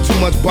if it ain't too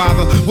much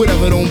bother.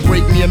 Whatever don't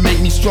break me and make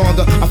me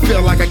stronger. I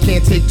feel like I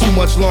can't take too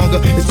much longer.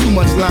 It's too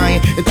much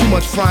lying and too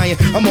much frying.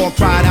 I'm all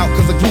cried out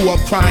cause I grew up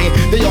crying.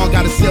 They all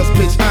got a sales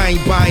pitch I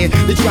ain't buying.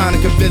 They trying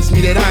to convince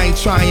me that I ain't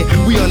trying.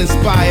 We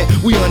uninspired,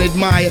 we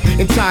unadmired,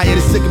 and tired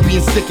and sick of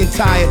being sick and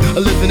tired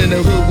of living in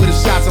the hood with the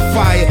shots of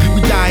fire.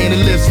 We dying to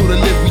live, so to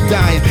live we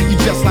dying. You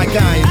just like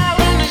I am. Out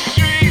in the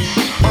streets,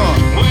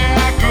 where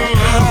I grew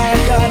up, I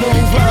got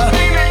over.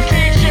 Nothing that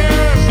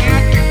teaches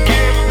not to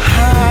give a fuck.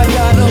 I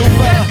got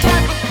over. That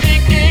type of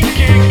thinking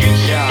can't get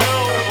you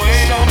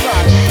nowhere.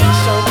 Somebody,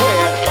 somewhere.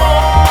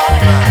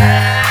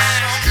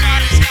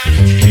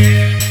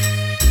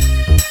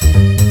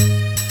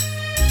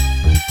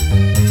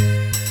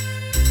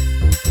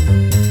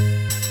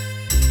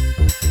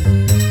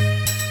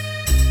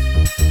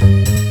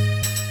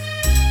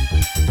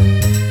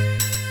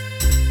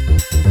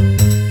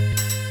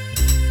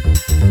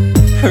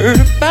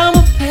 Heard about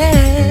my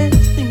past,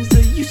 things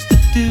I used to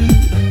do,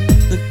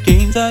 the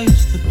games I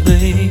used to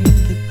play,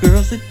 the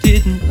girls that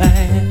didn't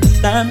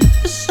last. I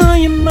never saw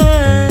your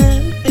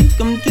mind, think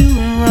I'm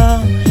doing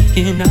wrong.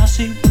 Can I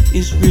say what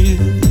is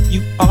real?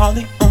 You are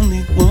the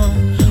only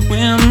one. When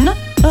I'm not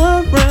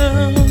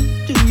around,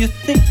 do you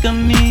think of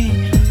me?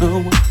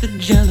 Or what the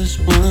jealous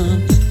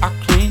ones are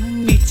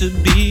claiming me to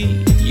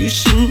be? You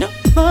should know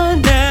by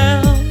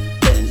now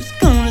that it's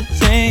gonna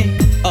take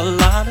a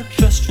lot of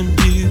trust from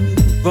you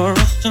for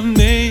us to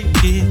make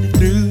it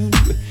through.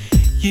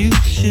 You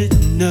should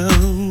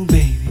know,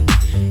 baby,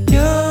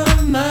 you're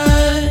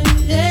my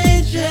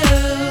angel.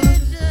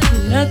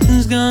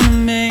 Nothing's gonna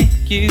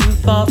make you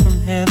fall from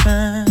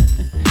heaven.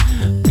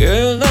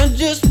 Girl, I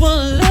just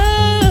wanna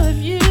love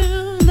you,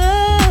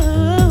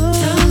 love.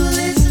 Don't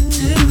listen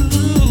to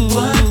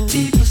what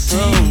people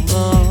say.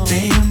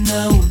 They don't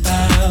know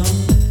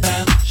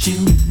about you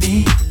and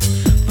me.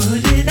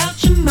 Put it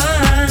out your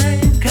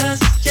mind, cause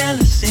it's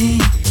jealousy.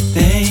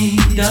 They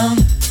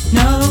don't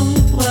know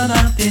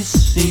about this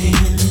sin.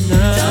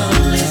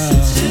 Don't listen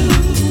to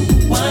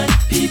what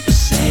people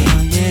say.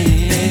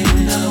 They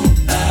don't know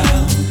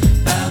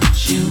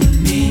about you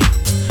and me.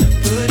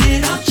 Put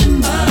it out your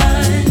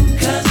mind,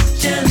 cause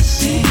it's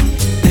jealousy.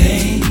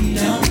 They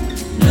don't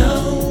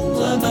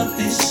know about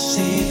this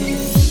sin.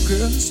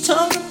 Girls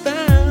talk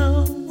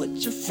about what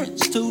your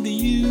friends told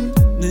you.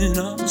 Then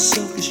I'm a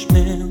selfish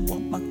man,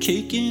 want my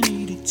cake and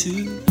eat it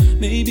too.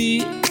 Maybe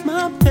it's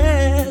my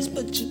past,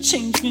 but you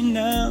changed me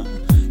now.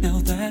 Now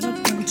that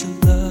I've learned to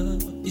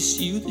love, it's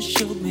you that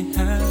showed me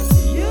how.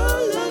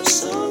 Your love's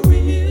so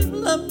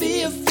real, I'd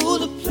be a fool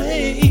to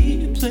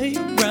play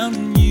around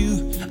in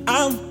you.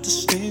 I want to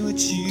stay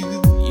with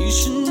you. You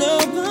should know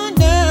by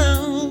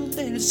now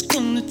that it's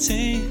gonna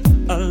take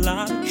a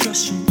lot of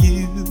trust from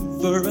you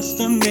for us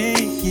to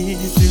make it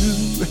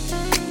through.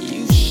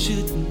 You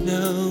should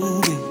know,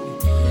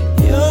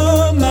 baby,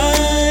 you're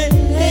my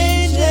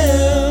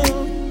angel.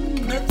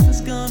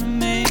 Nothing's gonna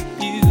make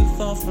you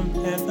fall from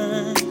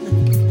heaven.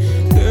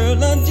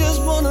 Girl, I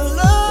just wanna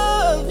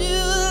love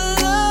you,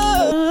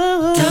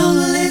 love. Don't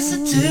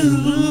listen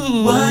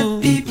to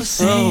what people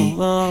say.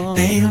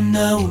 They don't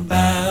know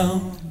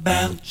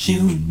about you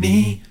and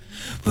me.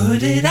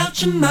 Put it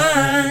out your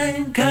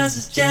mind, cause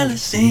it's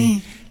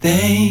jealousy.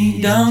 They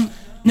don't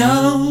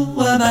know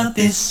about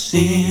this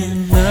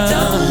sin.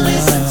 Don't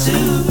listen to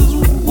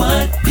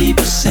what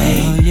people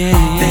say. They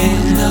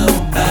don't know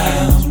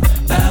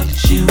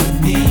about you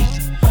and me.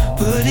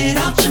 Put it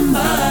out your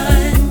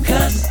mind,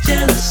 cause it's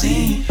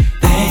jealousy.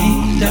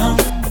 They don't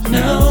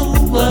know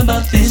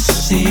about this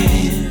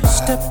sin.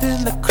 Stepped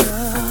in the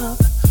club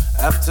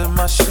after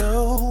my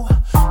show.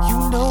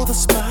 You know the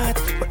spot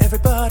where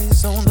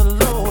everybody's on the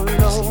low.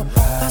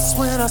 That's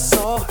when I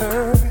saw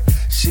her,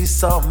 she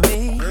saw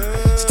me.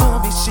 She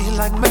told me she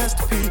liked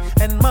Master P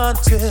and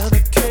Montel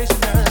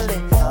occasionally.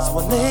 So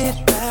I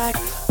laid back,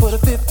 put a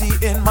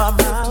 50 in my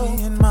mouth.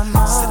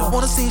 Said I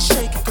wanna see you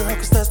shake it, girl,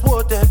 cause that's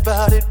what that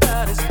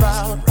body's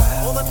about.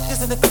 All the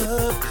niggas in the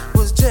club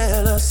was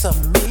jealous of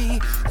me,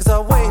 cause I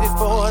waited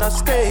for it, I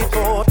stayed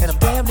for it, and I'm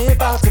damn near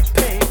about to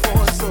pay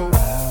for it. So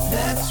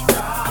let's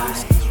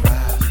ride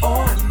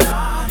all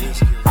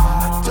night.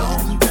 I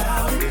don't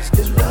doubt it,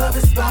 this love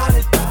is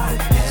body,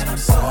 and I'm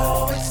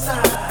so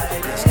excited.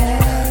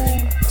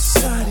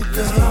 Excited,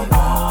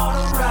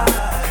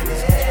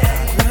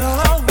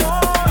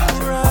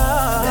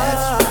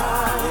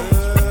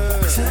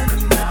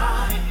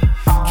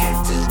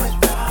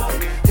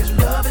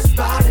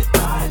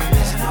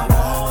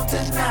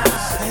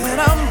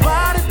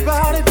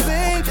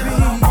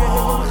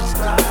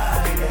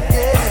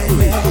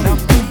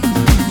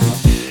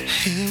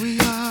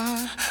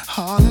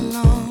 all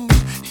alone,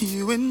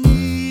 you and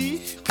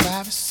me,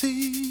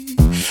 privacy,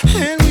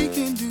 and we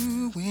can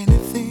do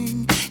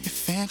anything you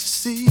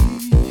fantasy.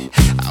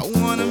 I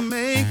wanna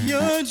make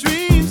your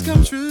dreams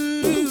come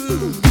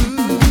true.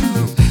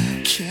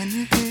 Can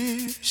you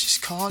hear? She's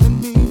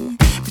calling me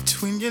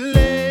between your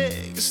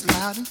legs,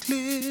 loud and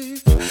clear.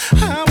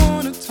 I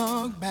wanna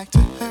talk back to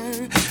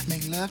her,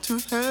 make love to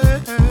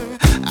her.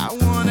 I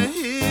wanna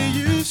hear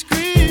you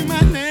scream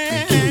my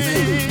name.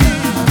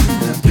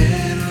 The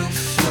bedroom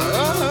floor,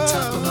 on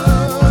top of my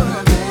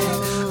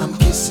waterbed. I'm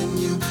kissing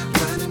you,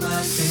 running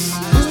my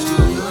fingers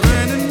through your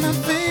hair.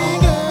 All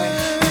the way,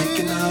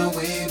 making our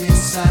way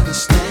beside the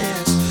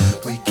stairs.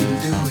 We can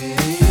do it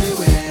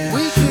anywhere.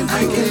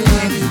 I can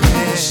love you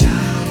in the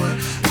shower,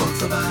 both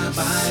of our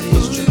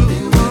bodies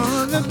dripping wet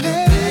on the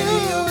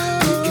patio.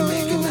 We can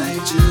make a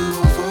night you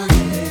won't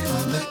forget.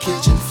 On the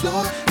kitchen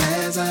floor,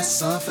 as I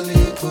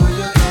softly pull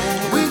your hair.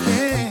 We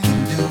can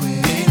do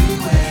it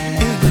anywhere.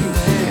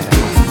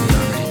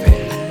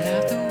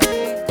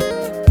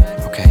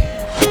 Okay.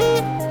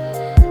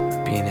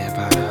 Be in there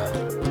about,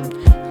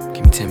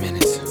 give me 10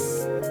 minutes.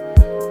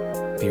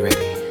 Be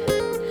ready.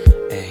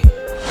 Hey,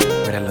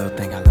 wear that little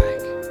thing I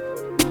like.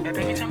 Hey,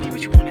 baby, tell me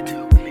what you wanna do.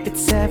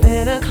 It's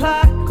 7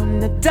 o'clock on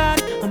the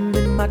dot. I'm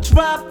in my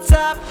drop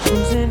top,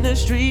 cruising the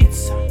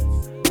streets.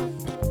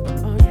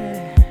 Oh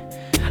yeah,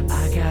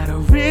 I got a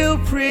real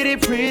pretty,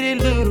 pretty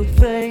little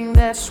thing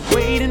that's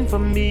waiting for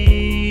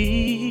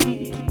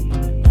me.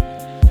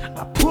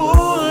 I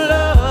pull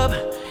up,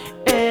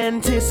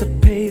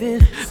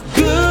 anticipating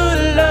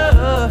good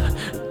love.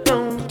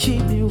 Don't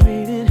keep me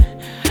waiting.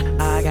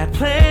 I got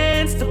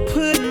plans to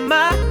put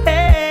my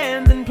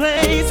hand in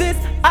places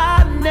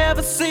I've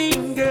never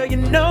seen. Girl, you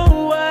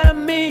know what I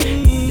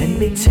mean. Let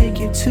me take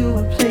you to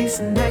a place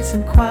nice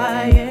and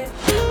quiet.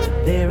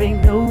 There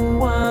ain't no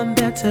one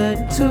there to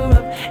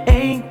interrupt.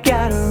 Ain't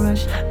gotta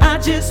rush. I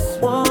just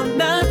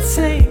wanna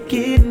take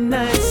it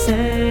nice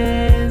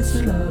and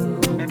slow.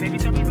 Hey, baby,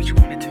 tell me what you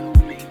wanna do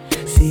with me.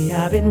 See,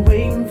 I've been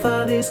waiting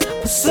for this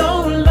for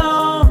so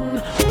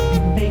long.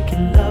 We're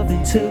making love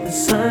until the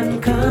sun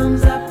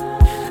comes up.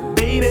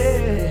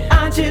 Baby,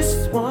 I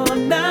just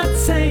wanna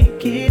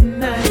take it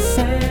nice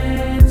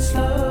and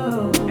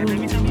slow. Hey,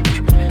 baby, tell me what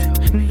you wanna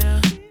do. Now,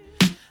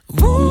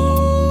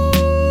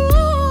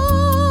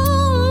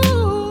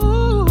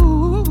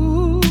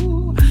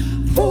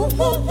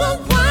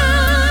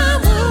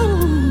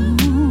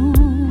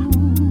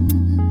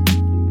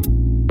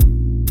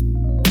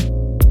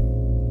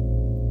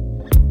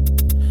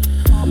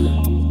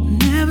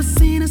 Never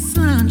seen a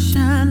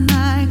sunshine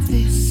like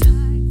this.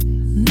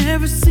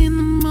 Never seen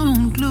the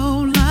moon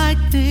glow like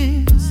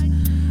this.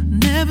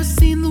 Never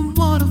seen the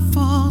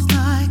waterfalls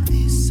like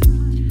this.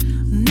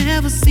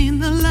 Never seen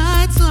the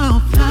lights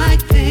off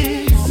like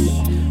this.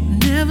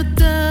 Never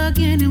dug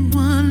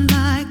anyone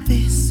like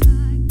this.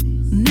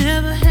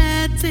 Never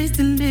had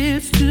tasty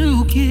lips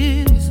to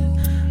kiss.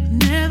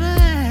 Never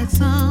had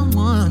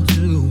someone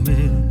to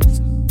miss.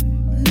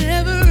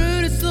 Never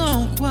heard a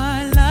song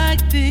quite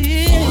like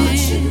this.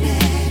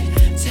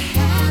 Fortunate to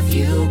have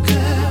you,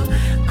 girl.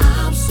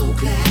 I'm so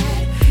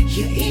glad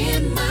you're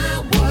in my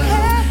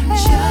world.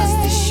 Just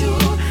as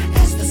sure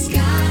as the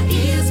sky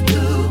is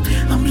blue,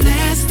 I'm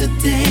blessed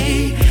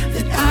today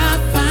that I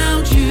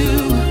found you.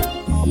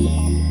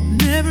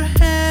 Never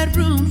had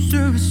room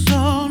service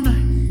all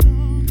night.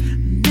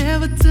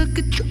 Never took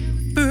a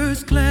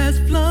first class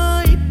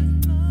flight.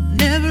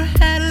 Never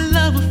had a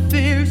love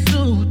affair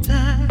so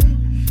tight.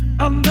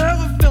 I've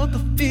never felt the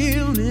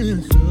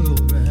feeling so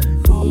right.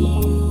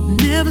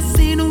 Never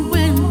seen a